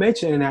I'm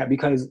mentioning that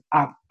because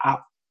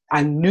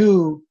I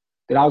knew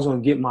that I was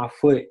going to get my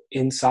foot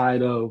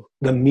inside of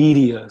the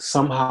media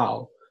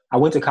somehow. I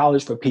went to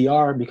college for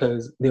PR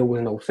because there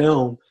was no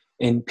film,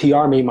 and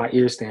PR made my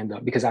ears stand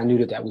up because I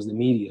knew that was the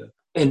media.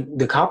 And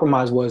the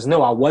compromise was,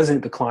 no, I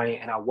wasn't the client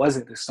and I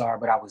wasn't the star,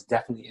 but I was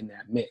definitely in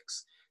that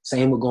mix.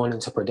 Same with going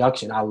into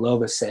production. I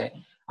love a set.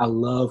 I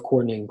love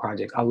coordinating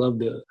projects. I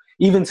love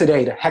even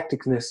today, the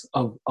hecticness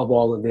of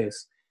all of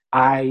this.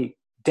 I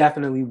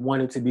definitely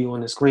wanted to be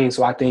on the screen.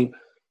 So I think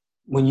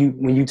when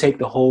you take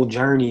the whole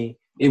journey,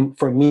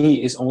 for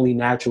me, it's only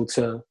natural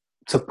to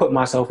put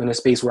myself in a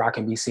space where I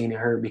can be seen and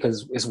heard,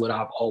 because it's what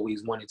I've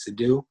always wanted to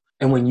do.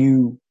 And when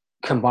you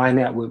combine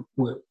that with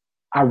what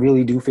I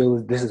really do feel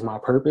is this is my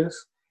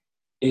purpose,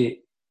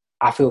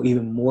 I feel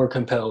even more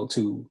compelled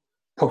to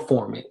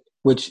perform it,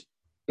 which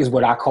is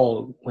what I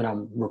call when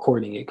I'm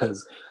recording it.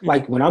 Because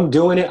like when I'm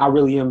doing it, I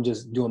really am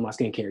just doing my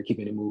skincare,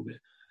 keeping it moving.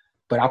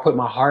 But I put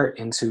my heart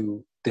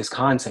into this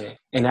content.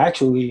 And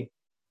actually,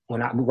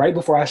 right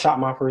before I shot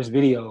my first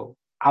video,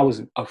 I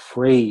was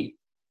afraid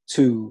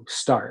to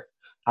start.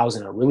 I was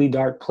in a really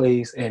dark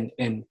place, and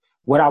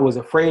what I was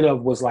afraid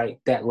of was like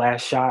that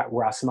last shot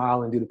where I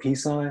smile and do the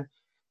peace sign.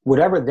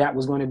 Whatever that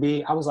was going to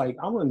be, I was like,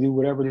 I'm going to do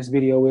whatever this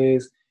video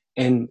is,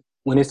 and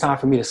when it's time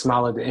for me to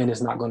smile at the end,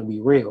 it's not going to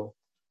be real.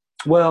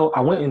 Well,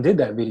 I went and did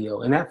that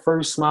video, and that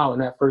first smile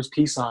and that first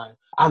peace sign,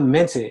 I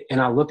meant it,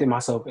 and I looked at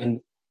myself, and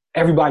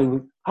I'm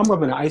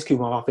rubbing an ice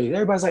cube on my face.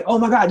 Everybody's like, oh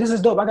my God, this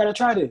is dope. I got to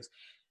try this.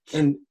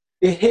 And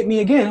it hit me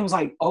again. It was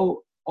like,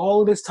 oh,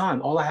 all this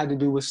time, all I had to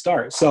do was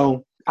start.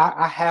 So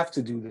I have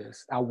to do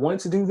this. I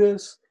want to do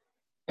this.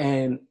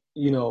 And,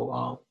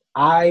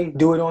 I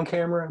do it on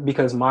camera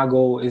because my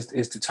goal is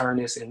to turn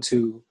this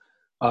into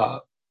a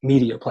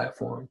media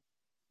platform.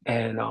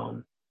 And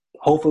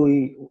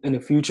hopefully in the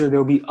future,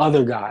 there'll be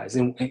other guys.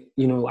 And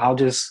I'll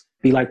just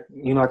be like,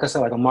 like I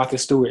said, like a Martha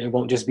Stewart. It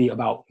won't just be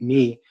about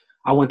me.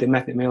 I want the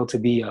Method Male to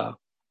be a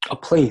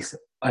place,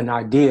 an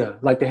idea,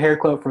 like the Hair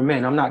Club for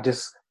Men. I'm not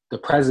just the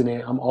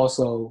president. I'm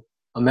also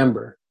a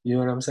member. You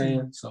know what I'm saying?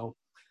 Mm-hmm. So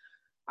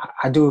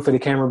I do it for the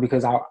camera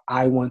because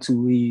I want to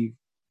leave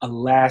a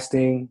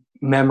lasting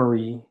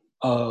memory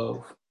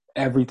of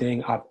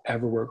everything I've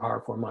ever worked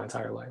hard for my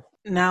entire life.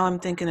 Now I'm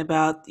thinking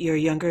about your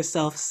younger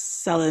self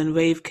selling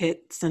wave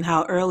kits and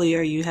how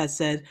earlier you had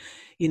said,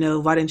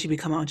 why didn't you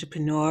become an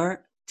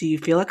entrepreneur? Do you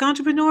feel like an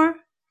entrepreneur?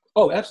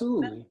 Oh,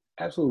 absolutely.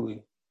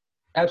 Absolutely.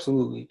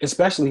 Absolutely.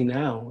 Especially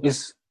now.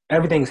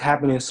 Everything's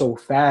happening so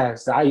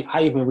fast. I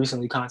even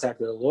recently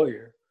contacted a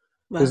lawyer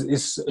because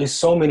it's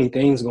so many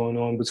things going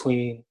on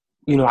between,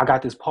 I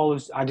got this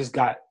Polish, I just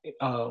got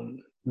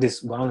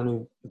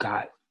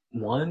got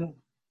one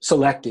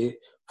selected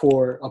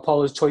for a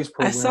Polish Choice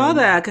program. I saw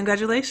that.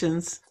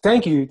 Congratulations.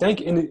 Thank you.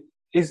 And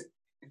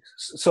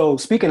so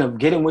speaking of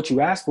getting what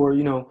you asked for,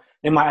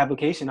 in my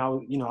application, I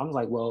was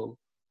like, well,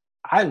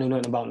 I didn't know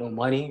nothing about no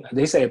money.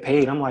 They said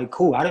paid. I'm like,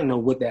 cool. I didn't know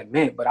what that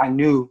meant, but I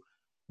knew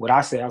what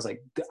I said. I was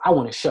like, I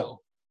want to show.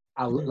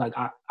 I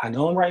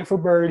know I'm writing for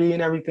Birdie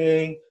and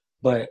everything,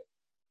 but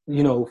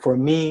for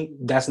me,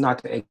 that's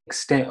not the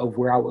extent of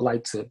where I would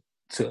like to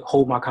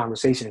hold my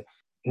conversation.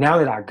 Now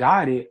that I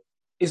got it,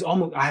 it's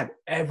almost, I have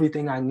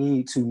everything I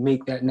need to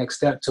make that next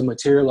step to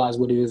materialize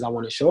what it is I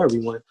want to show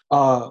everyone.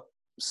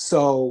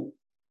 So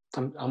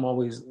I'm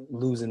always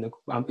losing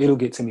it'll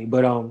get to me.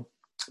 But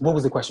what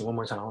was the question? One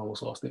more time, I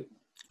almost lost it.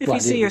 If you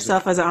see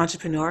yourself as an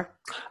entrepreneur.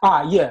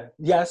 Yeah,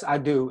 yes, I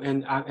do.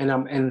 And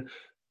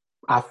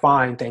I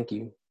find, thank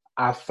you.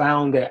 I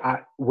found that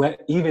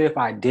even if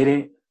I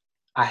didn't,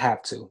 I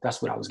have to.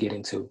 That's what I was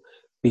getting to.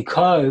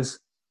 Because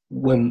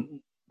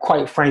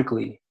quite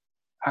frankly,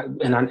 I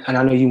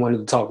know you wanted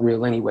to talk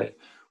real anyway.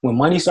 When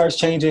money starts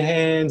changing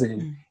hands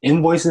and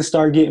invoices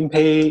start getting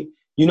paid,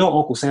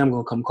 Uncle Sam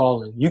gonna come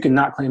calling. You can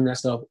not claim that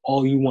stuff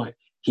all you want.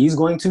 He's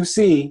going to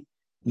see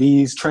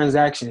these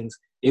transactions.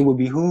 It would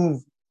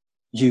behoove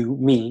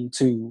me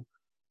to,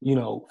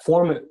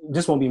 form it.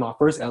 This won't be my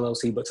first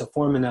LLC, but to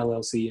form an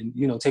LLC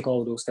and, take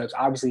all of those steps.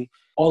 Obviously,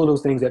 all of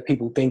those things that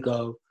people think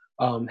of,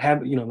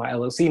 have, my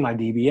LLC, my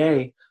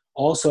DBA.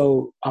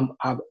 Also,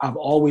 I've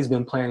always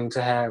been planning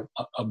to have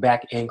a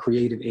back-end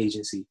creative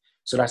agency.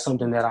 So that's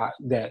something that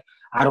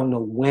I don't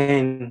know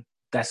when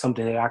that's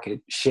something that I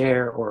could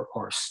share or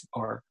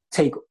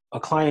take a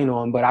client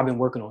on, but I've been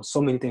working on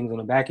so many things on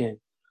the back end.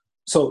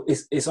 So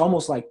it's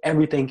almost like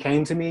everything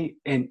came to me,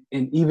 and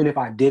even if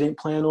I didn't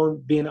plan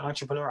on being an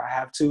entrepreneur, I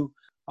have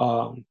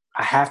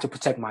to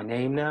protect my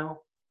name now.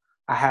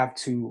 I have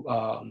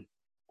to,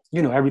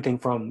 everything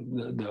from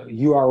the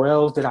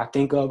URLs that I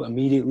think of,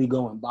 immediately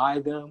go and buy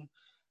them.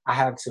 I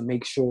have to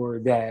make sure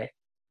that,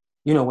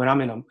 when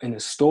I'm in a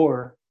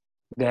store,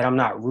 that I'm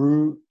not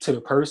rude to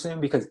the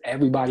person, because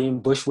everybody in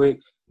Bushwick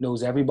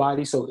knows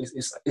everybody. So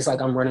it's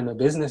like I'm running a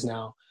business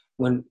now.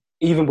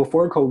 Even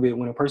before COVID,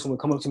 when a person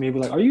would come up to me and be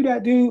like, are you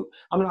that dude?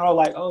 I'm not all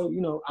like,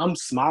 oh, I'm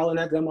smiling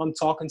at them. I'm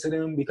talking to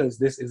them because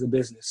this is a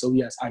business. So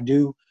yes, I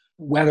do,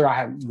 whether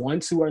I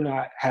want to or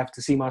not, have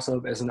to see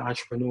myself as an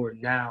entrepreneur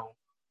now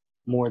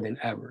more than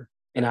ever.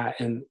 And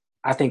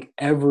I think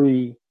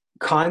every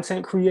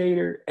content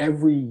creator,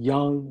 every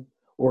young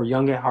or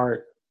young at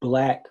heart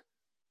Black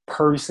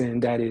person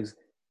that is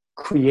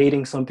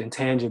creating something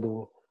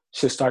tangible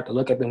should start to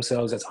look at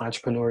themselves as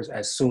entrepreneurs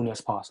as soon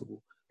as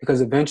possible.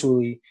 Because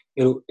eventually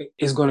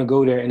it's going to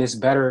go there, and it's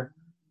better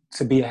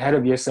to be ahead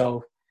of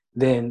yourself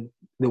than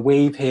the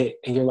wave hit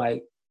and you're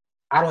like,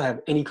 I don't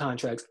have any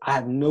contracts. I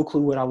have no clue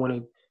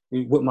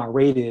what my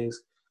rate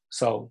is.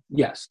 So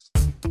yes.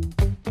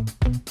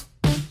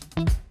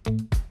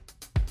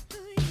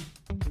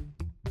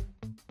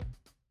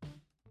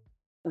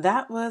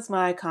 That was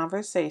my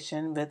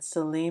conversation with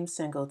Salim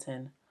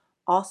Singleton,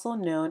 also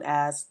known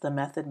as the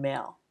Method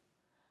Male.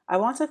 I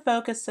want to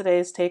focus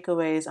today's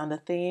takeaways on the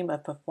theme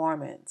of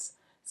performance,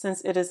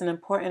 since it is an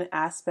important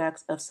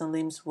aspect of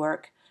Salim's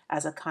work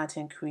as a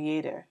content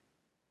creator.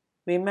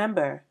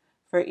 Remember,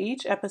 for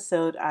each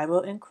episode, I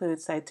will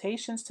include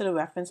citations to the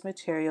reference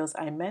materials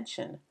I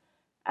mention,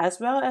 as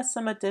well as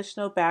some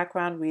additional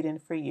background reading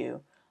for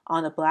you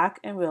on the Black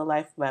in Real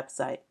Life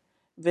website.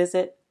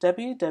 Visit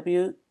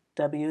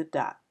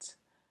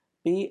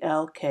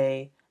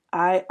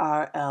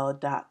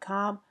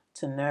www.blkirl.com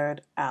to nerd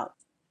out.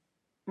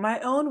 My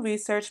own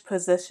research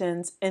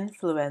positions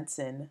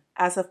influencing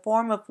as a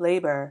form of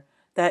labor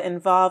that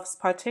involves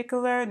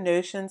particular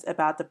notions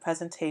about the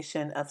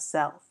presentation of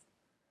self.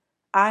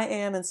 I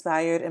am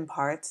inspired in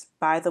part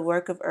by the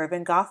work of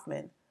Erving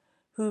Goffman,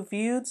 who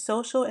viewed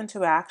social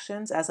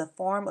interactions as a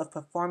form of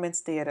performance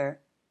theater.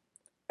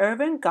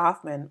 Erving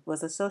Goffman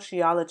was a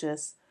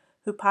sociologist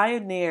who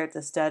pioneered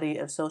the study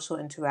of social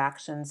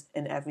interactions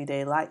in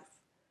everyday life.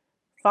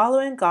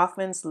 Following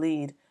Goffman's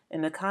lead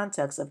in the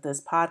context of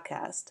this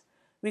podcast,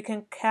 we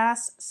can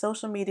cast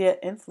social media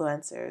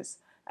influencers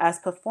as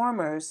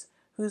performers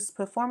whose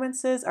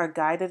performances are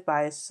guided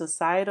by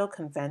societal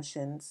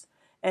conventions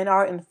and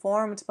are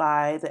informed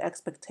by the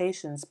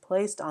expectations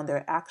placed on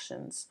their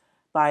actions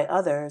by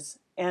others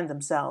and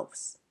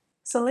themselves.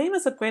 Salim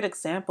is a great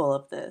example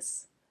of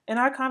this. In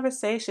our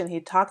conversation,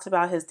 he talked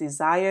about his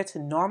desire to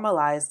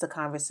normalize the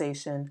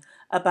conversation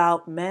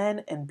about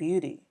men and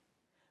beauty.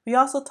 We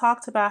also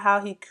talked about how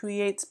he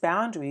creates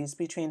boundaries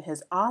between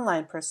his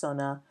online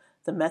persona,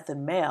 the Method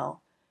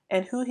Male,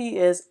 and who he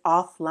is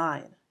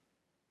offline.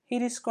 He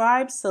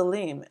describes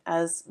Salim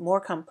as more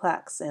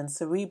complex and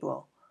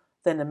cerebral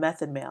than the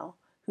Method Male,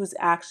 whose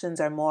actions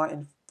are more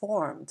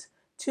informed,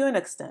 to an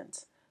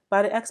extent,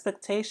 by the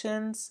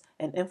expectations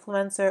an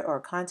influencer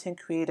or content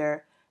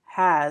creator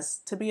has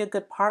to be a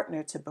good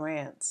partner to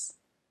brands.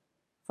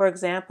 For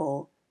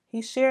example,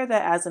 he shared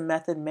that as a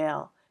Method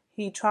Male,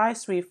 he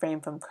tries to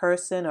refrain from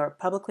cursing or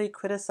publicly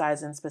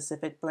criticizing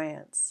specific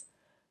brands.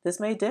 This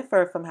may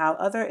differ from how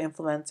other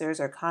influencers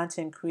or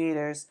content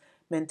creators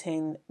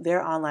maintain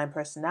their online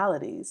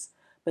personalities,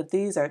 but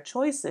these are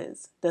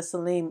choices that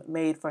Salim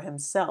made for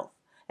himself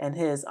and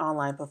his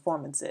online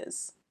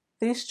performances.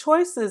 These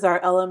choices are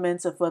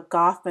elements of what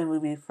Goffman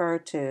would refer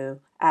to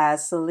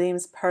as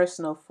Salim's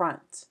personal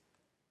front.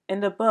 In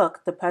the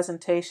book, The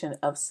Presentation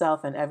of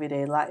Self in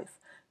Everyday Life,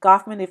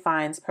 Goffman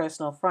defines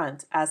personal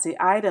front as the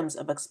items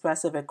of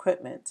expressive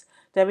equipment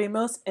that we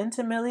most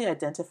intimately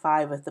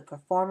identify with the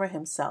performer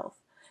himself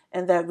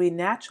and that we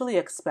naturally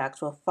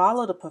expect will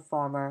follow the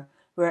performer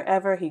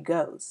wherever he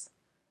goes.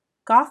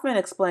 Goffman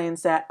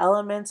explains that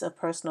elements of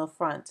personal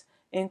front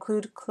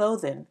include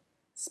clothing,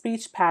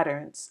 speech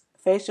patterns,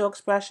 facial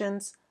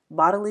expressions,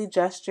 bodily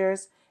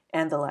gestures,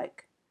 and the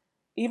like.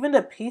 Even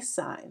the peace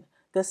sign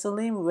that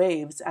Salim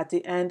waves at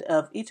the end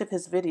of each of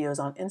his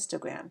videos on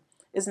Instagram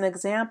is an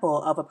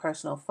example of a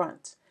personal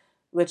front,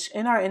 which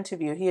in our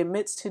interview he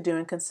admits to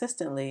doing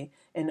consistently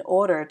in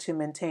order to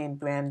maintain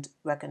brand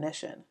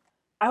recognition.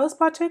 I was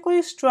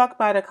particularly struck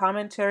by the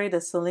commentary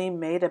that Salim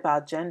made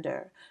about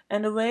gender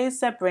and the ways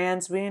that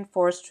brands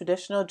reinforce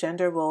traditional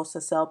gender roles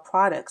to sell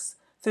products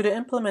through the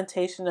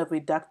implementation of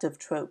reductive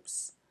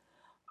tropes.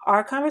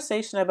 Our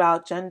conversation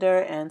about gender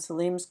and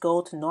Salim's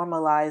goal to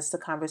normalize the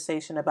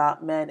conversation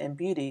about men and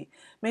beauty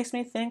makes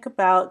me think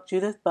about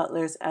Judith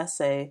Butler's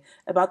essay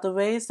about the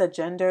ways that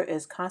gender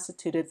is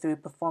constituted through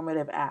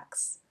performative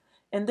acts.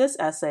 In this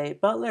essay,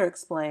 Butler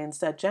explains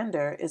that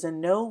gender is in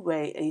no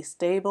way a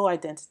stable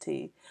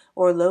identity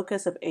or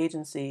locus of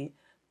agency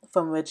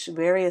from which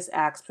various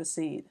acts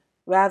proceed.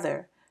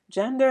 Rather,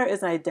 gender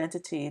is an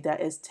identity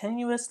that is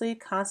tenuously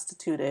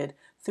constituted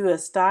through a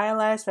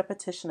stylized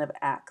repetition of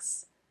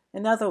acts.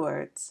 In other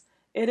words,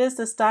 it is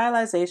the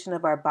stylization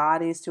of our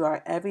bodies through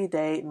our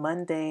everyday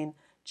mundane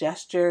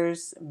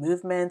gestures,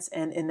 movements,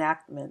 and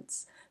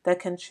enactments that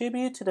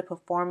contribute to the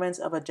performance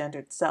of a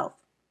gendered self.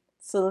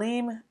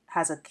 Salim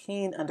has a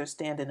keen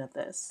understanding of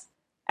this.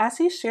 As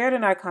he shared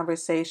in our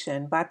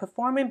conversation, by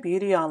performing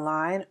beauty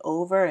online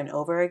over and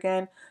over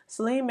again,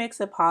 Salim makes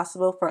it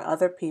possible for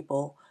other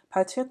people,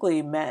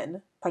 particularly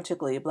men,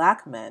 particularly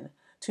black men,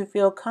 to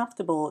feel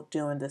comfortable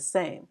doing the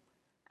same.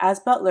 As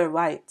Butler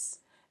writes,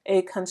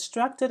 a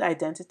constructed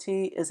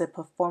identity is a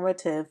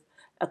performative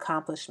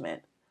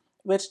accomplishment,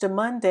 which the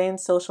mundane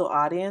social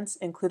audience,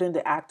 including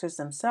the actors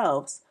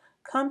themselves,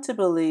 come to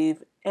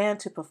believe and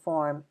to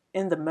perform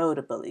in the mode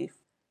of belief.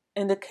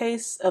 In the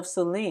case of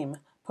Salim,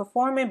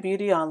 performing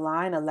beauty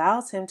online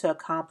allows him to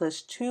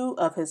accomplish two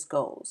of his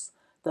goals.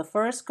 The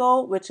first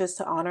goal, which is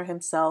to honor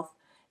himself,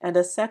 and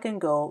the second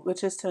goal,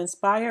 which is to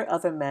inspire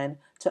other men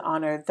to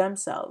honor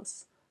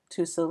themselves.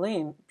 To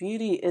Salim,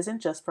 beauty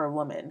isn't just for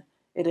women,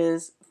 it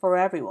is for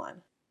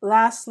everyone.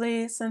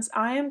 Lastly, since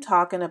I am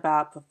talking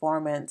about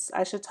performance,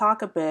 I should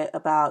talk a bit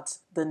about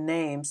the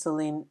name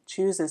Salim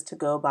chooses to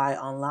go by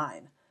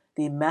online,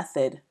 the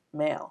Method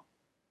Male.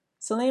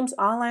 Salim's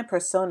online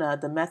persona,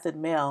 the Method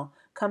Male,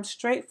 comes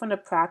straight from the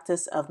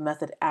practice of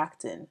method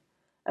acting,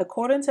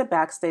 According to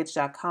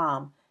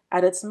Backstage.com,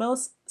 at its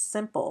most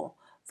simple,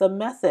 the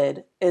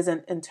method is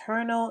an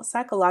internal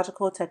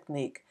psychological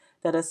technique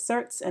that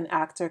asserts an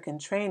actor can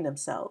train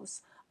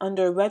themselves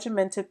under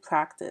regimented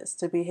practice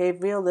to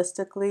behave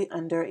realistically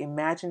under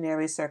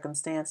imaginary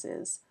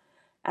circumstances.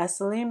 As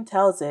Salim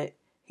tells it,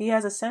 he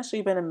has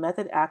essentially been a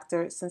method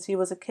actor since he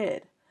was a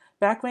kid,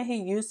 back when he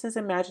used his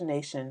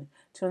imagination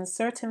to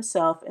insert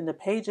himself in the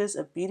pages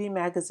of beauty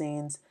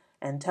magazines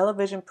and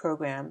television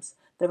programs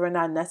that were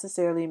not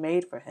necessarily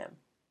made for him.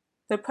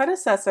 The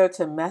predecessor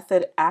to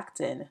method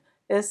acting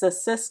is the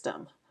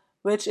system,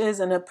 which is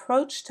an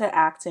approach to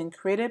acting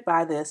created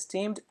by the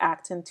esteemed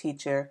acting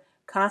teacher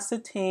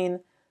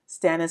Konstantin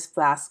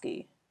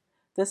Stanislavski.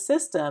 The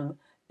system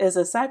is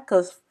a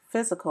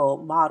psychophysical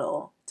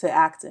model to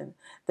acting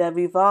that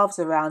revolves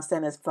around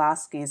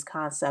Stanislavski's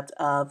concept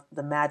of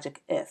the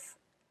magic if.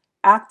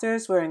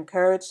 Actors were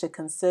encouraged to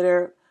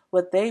consider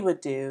what they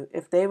would do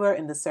if they were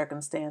in the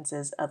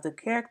circumstances of the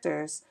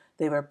characters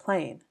they were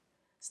playing.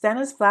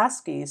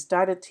 Stanislavski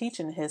started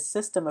teaching his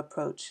system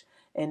approach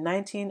in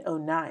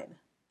 1909.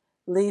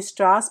 Lee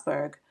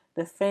Strasberg,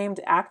 the famed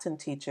acting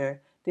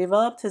teacher,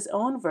 developed his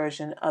own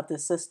version of the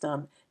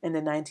system in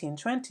the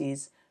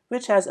 1920s,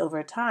 which has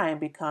over time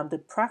become the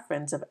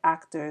preference of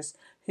actors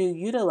who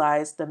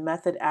utilize the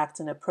method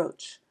acting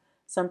approach.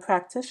 Some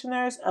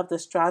practitioners of the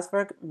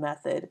Strasberg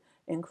method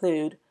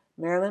include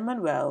Marilyn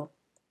Monroe,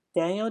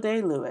 Daniel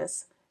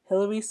Day-Lewis,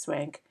 Hilary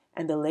Swank,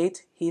 and the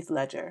late Heath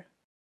Ledger.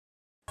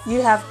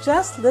 You have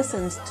just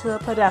listened to a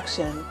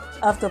production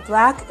of the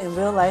Black in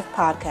Real Life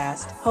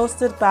podcast,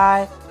 hosted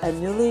by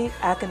Anuli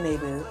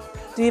Akanebu,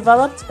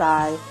 developed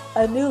by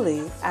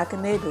Anuli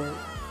Akanebu,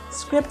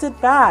 scripted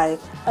by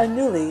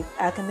Anuli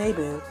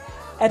Akanebu,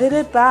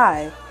 edited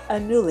by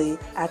Anuli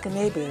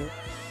Akanebu,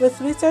 with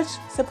research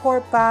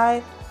support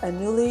by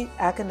Anuli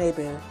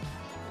Akanebu.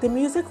 The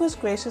music was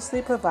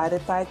graciously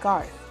provided by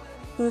Garth,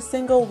 whose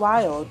single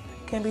Wild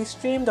can be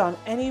streamed on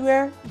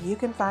anywhere you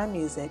can find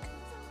music.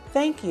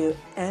 Thank you,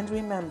 and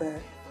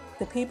remember,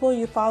 the people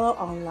you follow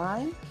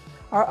online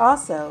are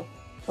also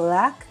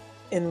Black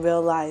in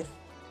real life.